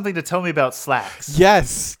had something to tell me about slacks.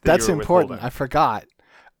 Yes, that's important. I forgot.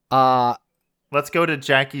 Let's go to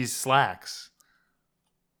Jackie's slacks.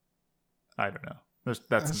 I don't know.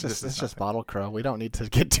 It's just Bottle Crow. We don't need to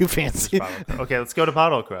get too fancy. Okay, let's go to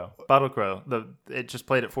Bottle Crow. Bottle Crow. It just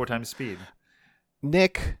played at 4 times speed.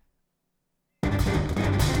 Nick.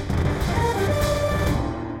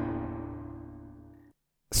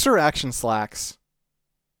 Sir Action Slacks.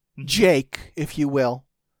 Jake, if you will.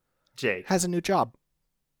 Jake. Has a new job.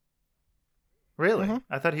 Really? Mm-hmm.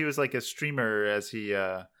 I thought he was like a streamer as he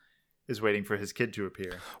is waiting for his kid to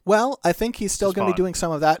appear. Well, I think he's still going to be doing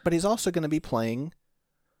some of that, but he's also going to be playing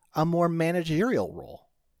a more managerial role.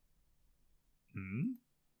 Hmm?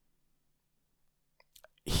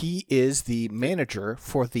 He is the manager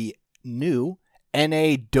for the new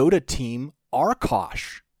NA Dota team,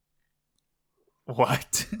 Arkosh.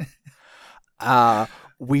 What?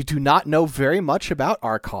 We do not know very much about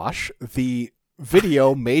Arkosh. The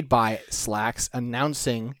video made by Slacks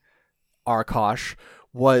announcing Arkosh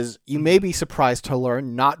was, you may be surprised to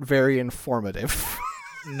learn, not very informative.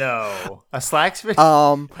 No. A Slacks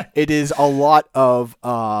video? It is a lot of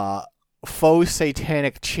faux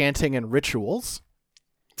satanic chanting and rituals.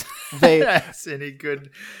 That's any good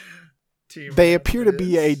team. They appear to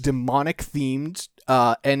be a demonic themed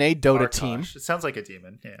NA Dota Arkosh. team. It sounds like a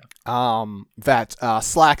demon, yeah. That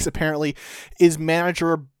Slacks apparently is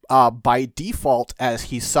manager by default, as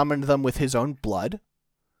he summoned them with his own blood.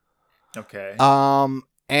 Okay.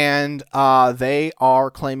 And they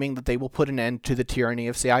are claiming that they will put an end to the tyranny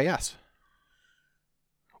of CIS.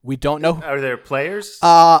 We don't know. Are there players?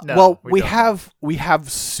 No, well, we have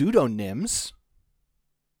pseudonyms.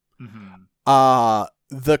 Mm-hmm.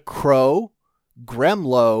 The Crow,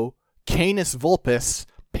 Gremlo, Canis Vulpus,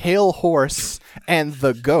 Pale Horse, and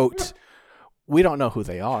the Goat. We don't know who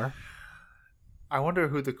they are. I wonder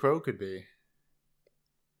who the Crow could be.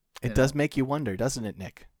 It does make you wonder, doesn't it,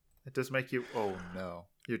 Nick? It does make you. Oh no,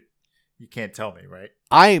 you can't tell me, right?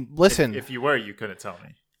 Listen. If you were, you couldn't tell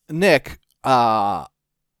me, Nick. I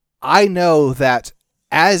know that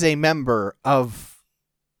as a member of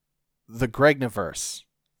the Gregniverse,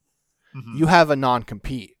 mm-hmm. you have a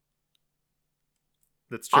non-compete.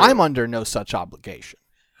 That's true. I'm under no such obligation.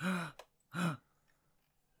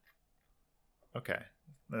 Okay.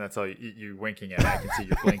 And that's all you winking at. I can see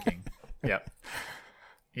you blinking. Yep.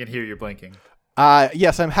 You can hear you blinking.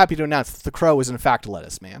 Yes, I'm happy to announce that the Crow is in fact a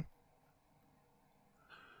lettuce man.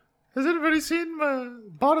 Has anybody seen my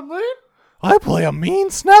bottom lane? I play a mean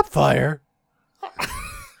Snapfire.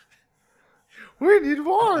 We need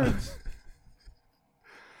wards.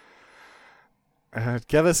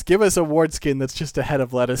 Give us a ward skin that's just a head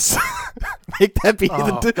of lettuce. Make that be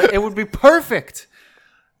it would be perfect.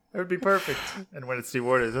 It would be perfect. And when it's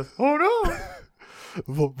dewarded, it's just, oh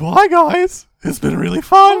no. Bye guys. It's been really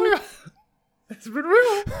fun. It's been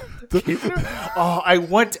real. I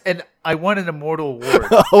want an immortal ward.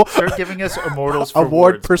 Start giving us immortals for a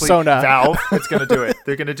ward wards, persona. Please. Valve, it's gonna do it.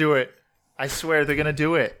 They're gonna do it. I swear they're gonna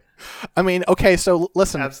do it. I mean, okay, so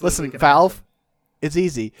listen, Valve. Happen. It's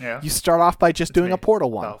easy. Yeah. You start off by just doing a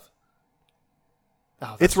portal one. Valve.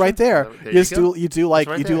 Oh, it's right true. there. You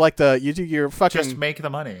do your fucking. Just make the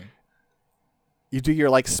money. You do your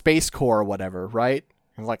like space core or whatever, right?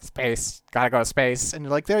 And like space, gotta go to space, and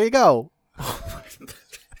you're like, there you go.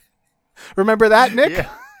 Remember that, Nick? Yeah.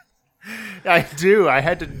 I do. I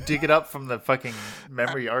had to dig it up from the fucking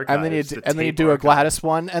memory archives. And then you do a Gladys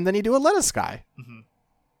one, and then you do a lettuce guy. Mm-hmm.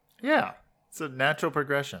 Yeah, it's a natural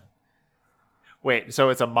progression. Wait, so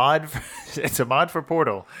it's a mod? It's a mod for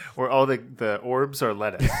Portal where all the orbs are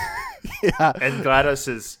lettuce. Yeah, and Gladys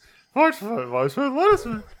is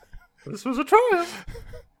lettuce. This was a triumph.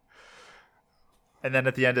 And then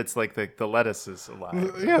at the end, it's like the lettuce is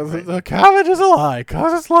alive. Yeah, right? the cabbage is a lie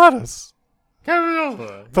because it's lettuce.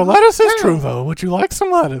 The lettuce is true, though. Would you like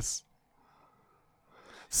some lettuce?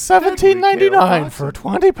 $17.99 for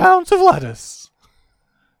 20 pounds of lettuce.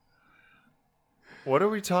 What are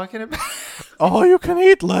we talking about? All you can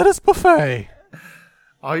eat lettuce buffet.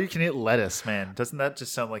 All you can eat lettuce, man. Doesn't that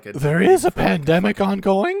just sound like a... There is a pandemic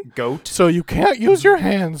ongoing. Goat. So you can't use your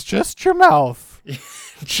hands, just your mouth.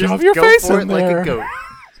 Shove your face in there. Like a goat.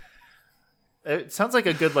 It sounds like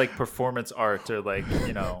a good like performance art or like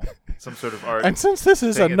some sort of art. And since this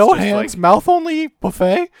is thing, a it's no just hands, like- mouth only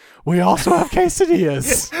buffet, we also have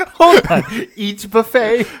quesadillas. Hold on, each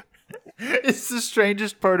buffet. It's the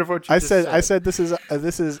strangest part of what you just said. I said this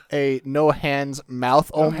is a no hands,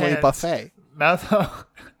 mouth only hands. buffet. Mouth.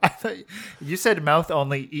 I thought you said mouth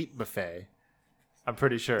only eat buffet. I'm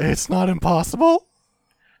pretty sure. It's not impossible.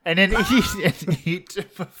 And an eat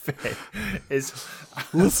buffet is a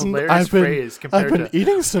Listen, hilarious phrase I've compared been to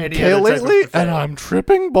eating some any kale other type of lately, buffet. and I'm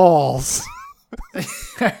tripping balls.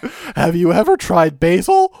 Have you ever tried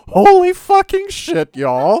basil? Holy fucking shit,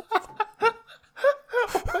 y'all!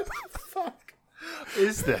 fuck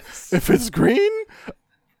is this? If it's green,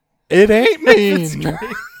 it ain't mean.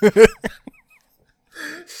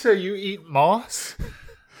 So you eat moss?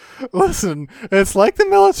 Listen, it's like the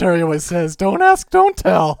military always says: "Don't ask, don't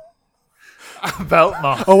tell." About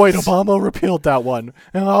moss. Oh wait, Obama repealed that one,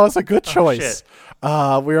 and that was a good choice. We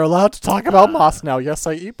are allowed to talk about moss now. Yes,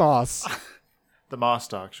 I eat moss. The moss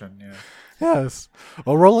doctrine, yeah. Yes,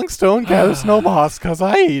 a Rolling Stone gathers no moss because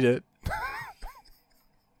I eat it.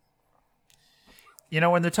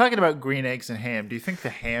 When they're talking about green eggs and ham, do you think the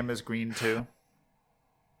ham is green too?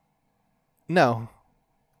 No,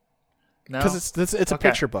 No, because it's a Okay.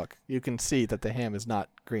 picture book. You can see that the ham is not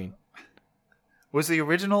green. Was the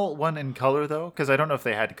original one in color though? Because I don't know if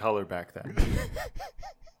they had color back then.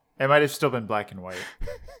 It might have still been black and white.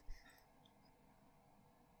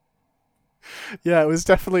 Yeah, it was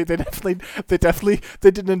definitely they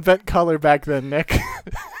didn't invent color back then, Nick.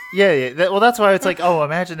 Yeah. Well, that's why it's like, oh,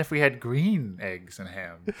 imagine if we had green eggs and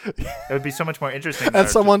ham. It would be so much more interesting. than our And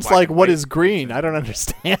just someone's black like, and "What white. is green? I don't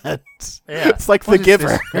understand." Yeah. It's like What The is Giver.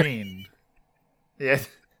 this green. Yeah.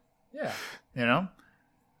 Yeah.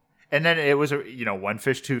 And then it was, one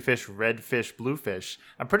fish, two fish, red fish, blue fish.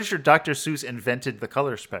 I'm pretty sure Dr. Seuss invented the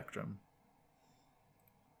color spectrum.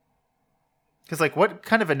 Because, what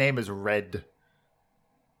kind of a name is red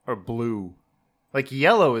or blue? Like,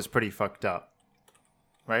 yellow is pretty fucked up.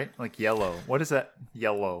 Right? Like, yellow. What is that?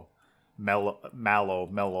 Yellow. Mellow,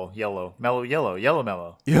 yellow. Mellow, yellow,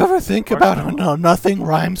 mellow. You ever think about how nothing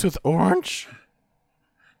rhymes with orange?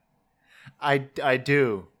 I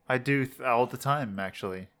do. I do all the time,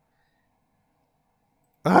 actually.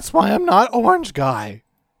 That's why I'm not orange guy,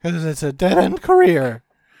 because it's a dead end career.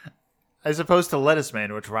 As opposed to lettuce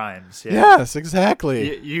man, which rhymes. Yeah. Yes,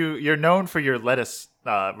 exactly. You're known for your lettuce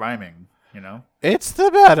rhyming, It's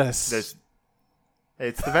the best.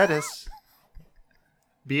 It's the Vetus.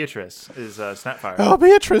 Beatrice is Snapfire. Oh,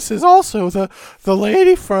 Beatrice is also the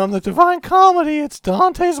lady from the Divine Comedy. It's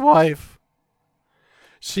Dante's wife.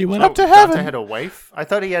 She went up to heaven. Dante had a wife? I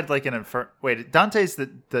thought he had like an infer. Wait, Dante's the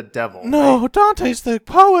devil. No, right? Dante's the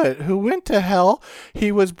poet who went to hell.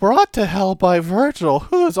 He was brought to hell by Virgil,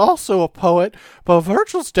 who is also a poet, but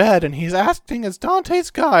Virgil's dead, and he's acting as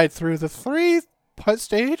Dante's guide through the three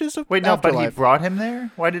stages of Wait, no, but he afterlife. brought him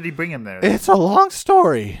there? Why did he bring him there? It's a long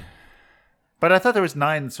story. But I thought there was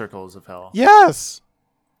 9 circles of hell. Yes.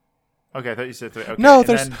 Okay, I thought you said 3. Okay. No, and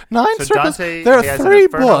there's then- 9 so circles. Dante, There he are has an 3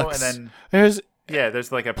 Inferno, books. And then, There's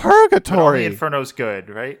there's like a Purgatory. But only Inferno's good,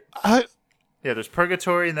 right? Yeah, there's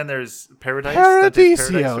Purgatory, and then there's Paradise. Dante's Paradise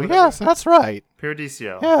or Paradiso. whatever. Yes, that's right.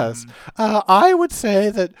 Paradiso. Yes. I would say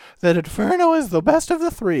that Inferno is the best of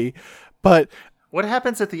the 3, but What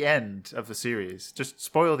happens at the end of the series? Just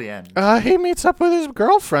spoil the end. he meets up with his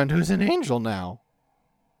girlfriend, who's an angel now.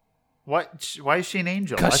 What? Why is she an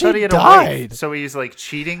angel? 'Cause I thought she he had a died. wife. So he's like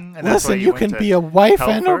cheating. And that's why Listen, he you went can to be a wife hell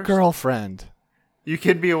and first? a girlfriend. You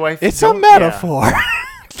can be a wife. It's a Don't- metaphor.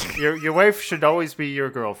 yeah. Your wife should always be your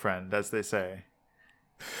girlfriend, as they say.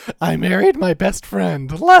 I married my best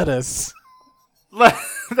friend, Lettuce.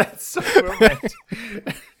 That's so romantic.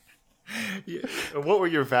 Yeah. What were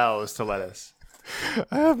your vows to Lettuce?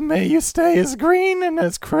 May you stay as green and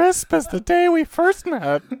as crisp as the day we first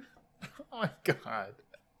met. Oh my god.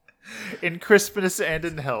 In crispness and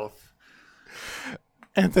in health.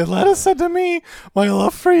 And then Lettuce said to me, "My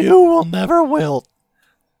love for you will never wilt."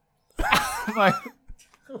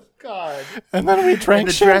 Oh god. And then we drank And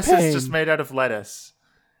the champagne. dress is just made out of lettuce.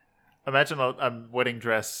 Imagine a wedding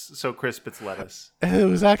dress so crisp it's lettuce. It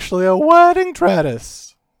was actually a wedding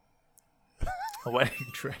dress. A wedding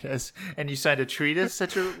dress. And you signed a treatise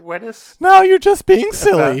at your wedding? No, you're just being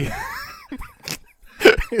silly.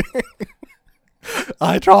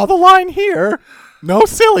 I draw the line here. No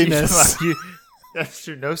silliness. That's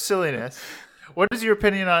true. No silliness. What is your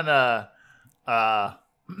opinion on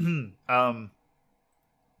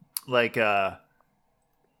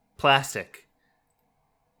plastic?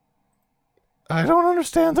 I don't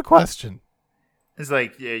understand the question. It's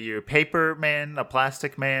like you're a paper man, a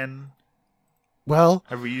plastic man. Well,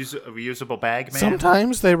 A reusable bag, man.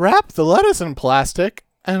 sometimes they wrap the lettuce in plastic,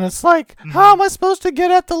 and it's like, how am I supposed to get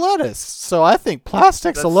at the lettuce? So I think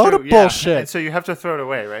plastic's That's a load true, of yeah. bullshit. And so you have to throw it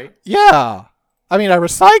away, right? Yeah. I mean, I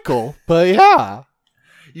recycle, but yeah.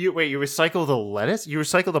 You recycle the lettuce? You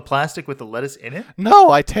recycle the plastic with the lettuce in it?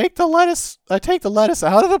 No, I take the lettuce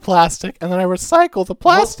out of the plastic, and then I recycle the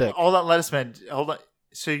plastic. All that lettuce, man. Hold on.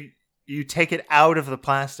 So you take it out of the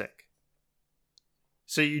plastic.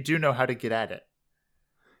 So you do know how to get at it.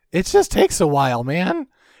 It just takes a while, man.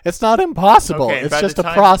 It's not impossible. Okay, It's just a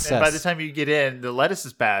process. And by the time you get in, the lettuce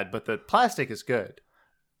is bad, but the plastic is good.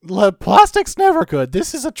 Plastic's never good.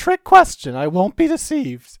 This is a trick question. I won't be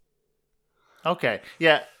deceived. Okay,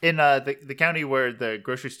 yeah. In the county where the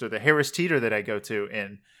grocery store, the Harris Teeter that I go to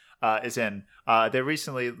is in, they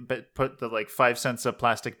recently put the 5 cents a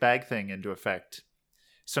plastic bag thing into effect.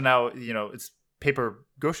 So now it's paper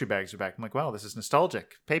grocery bags are back. I'm like, wow, this is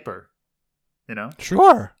nostalgic. Paper,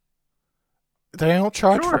 Sure. They don't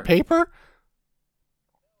charge for Sure. paper?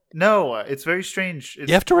 No, it's very strange. It's,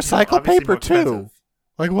 You have to recycle obviously paper more too. expensive.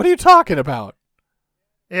 Like, what are you talking about?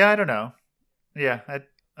 Yeah, I don't know. Yeah,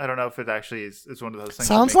 I don't know if it actually is one of those things.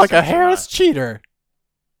 Sounds that makes like a sense or Harris not. cheater.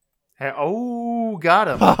 Oh, got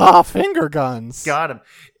him. Haha, finger guns. Got him.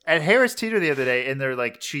 At Harris Teeter the other day, in their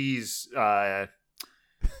cheese.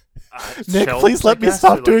 Nick, shelves, please let I me guess,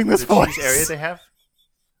 stop or, doing this the voice. cheese area they have.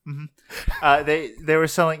 They were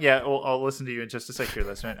selling. Yeah, I'll listen to you in just a second,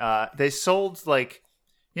 listener. They sold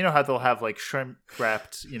how they'll have shrimp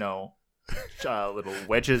wrapped, little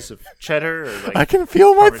wedges of cheddar. Or, I can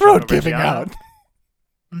feel my Parmesan throat or giving Reggiano.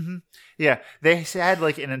 out. Yeah, they had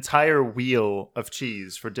an entire wheel of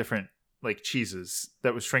cheese for different cheeses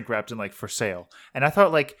that was shrink wrapped and for sale. And I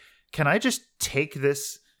thought can I just take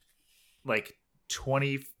this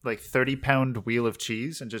 30-pound wheel of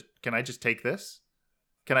cheese and can I just take this?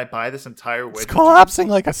 Can I buy this entire wedge? It's of cheese? collapsing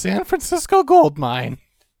like a San Francisco gold mine.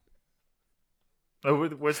 Oh,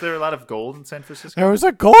 was there a lot of gold in San Francisco? There was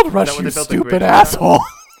a gold rush, what you they built the stupid bridge around? asshole.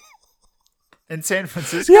 In San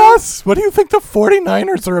Francisco? Yes! What do you think the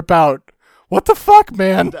 49ers are about? What the fuck,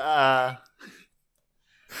 man?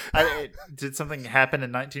 Did something happen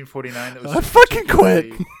in 1949 that was I fucking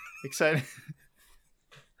quit. particularly exciting?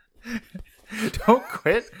 Don't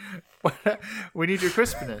quit. We need your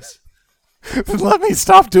crispness. Let me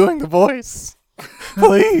stop doing the voice.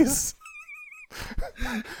 Please.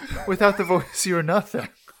 Without the voice, you are nothing.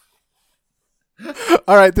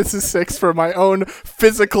 All right, this is 6 for my own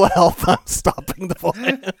physical health. I'm stopping the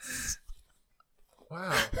voice.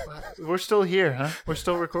 Wow. We're still here, huh? We're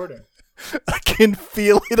still recording. I can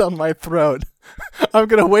feel it on my throat. I'm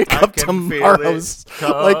gonna wake up tomorrow's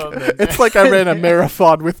it's like I ran a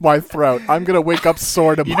marathon with my throat. I'm gonna wake up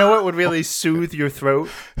sore tomorrow. You know what would really soothe your throat?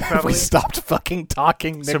 If Probably we stopped fucking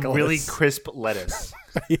talking, Nicholas. some really crisp lettuce.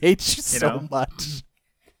 I hate you so know? much.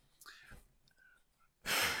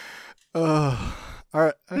 All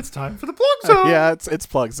right. It's time for the plug zone. Yeah, it's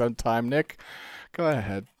plug zone time, Nick. Go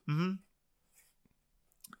ahead.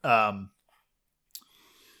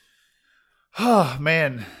 Oh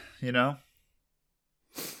man, You know,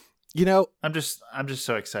 I'm just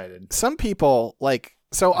so excited. some people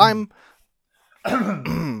I'm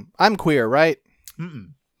I'm queer, right?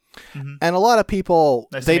 And a lot of people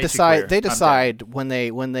Nice to they meet you, decide queer. they I'm decide when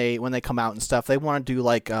they come out and stuff, they want to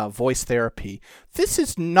do voice therapy. This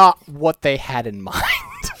is not what they had in mind.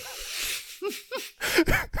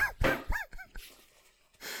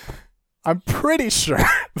 I'm pretty sure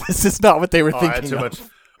this is not what they were I had thinking too of. much.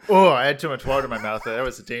 Oh, I had too much water in my mouth. That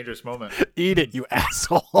was a dangerous moment. Eat it, you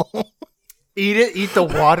asshole. Eat it. Eat the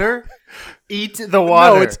water. Eat the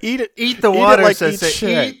water. No, it's eat it. Eat the eat it water. like says eat it.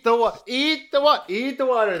 shit. Eat the water. Eat the water. Eat the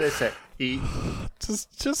water. They say. Eat.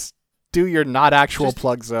 Just do your not actual Just-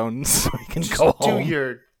 plug zones so we can Just go do home.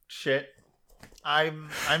 your shit. I'm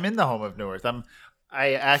in the home of Newark.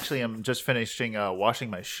 I actually am just finishing washing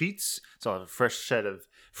my sheets, so I'll have a fresh set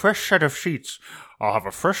of sheets. I'll have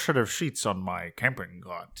a fresh set of sheets on my camping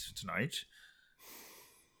cot tonight.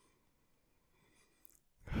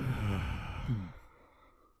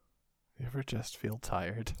 You ever just feel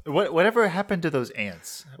tired? Whatever happened to those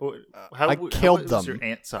ants? I killed was them. your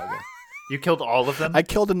ant saga? You killed all of them? I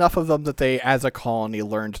killed enough of them that they, as a colony,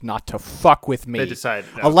 learned not to fuck with me. They decided.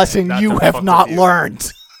 A lesson not you to have fuck not with you.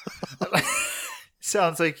 learned.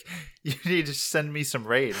 Sounds like you need to send me some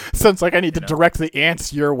raid. Sounds like I need to direct the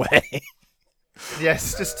ants your way.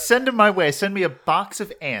 Yes, just send them my way. Send me a box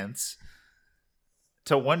of ants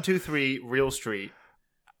to 123 Real Street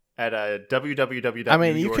at www. I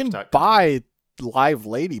mean, you can buy live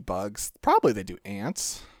ladybugs. Probably they do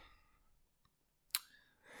ants.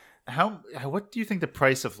 What do you think the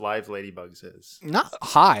price of live ladybugs is? Not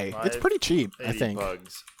high. It's Live pretty cheap, I think.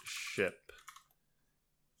 Ladybugs ship.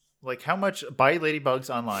 Like how much? Buy ladybugs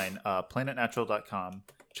online. PlanetNatural.com.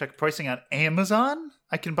 Check pricing on Amazon.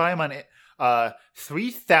 I can buy them on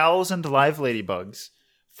 3,000 live ladybugs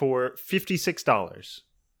for $56.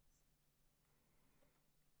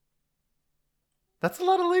 That's a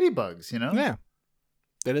lot of ladybugs, you know? Yeah.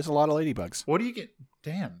 That is a lot of ladybugs. What do you get?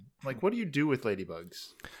 Damn. Like, what do you do with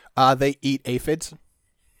ladybugs? They eat aphids.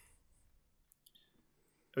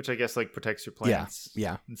 Which I guess, like, protects your plants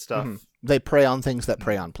Yeah. and stuff. Mhm. They prey on things that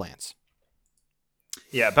prey on plants.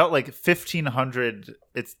 Yeah, about like 1,500.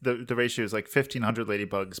 It's the ratio is like 1,500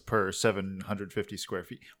 ladybugs per 750 square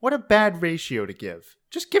feet. What a bad ratio to give.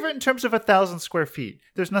 Just give it in terms of 1,000 square feet.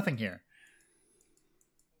 There's nothing here.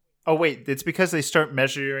 Oh wait, it's because they start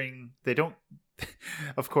measuring. They don't.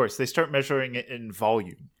 Of course, they start measuring it in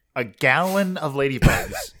volume. A gallon of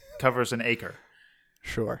ladybugs covers an acre.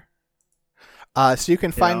 Sure. So you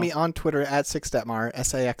can find me on Twitter at Sixdetmar,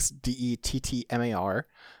 SAXDETTMAR.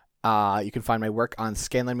 You can find my work on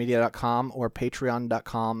scanlinemedia.com or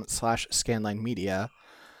patreon.com/scanlinemedia.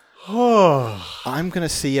 I'm going to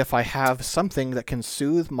see if I have something that can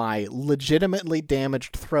soothe my legitimately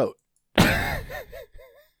damaged throat.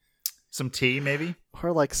 Some tea, maybe?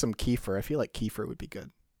 Or like some kefir. I feel like kefir would be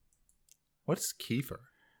good. What's kefir?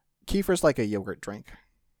 Kefir's like a yogurt drink.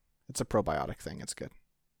 It's a probiotic thing. It's good.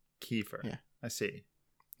 Kefir. Yeah. I see.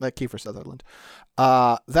 Like Kiefer Sutherland.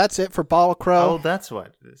 That's it for Bottle Crow. Oh, that's what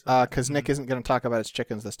it is. Because Nick isn't going to talk about his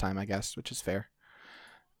chickens this time, I guess, which is fair.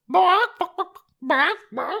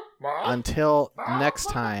 Until next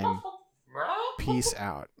time, peace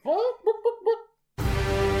out.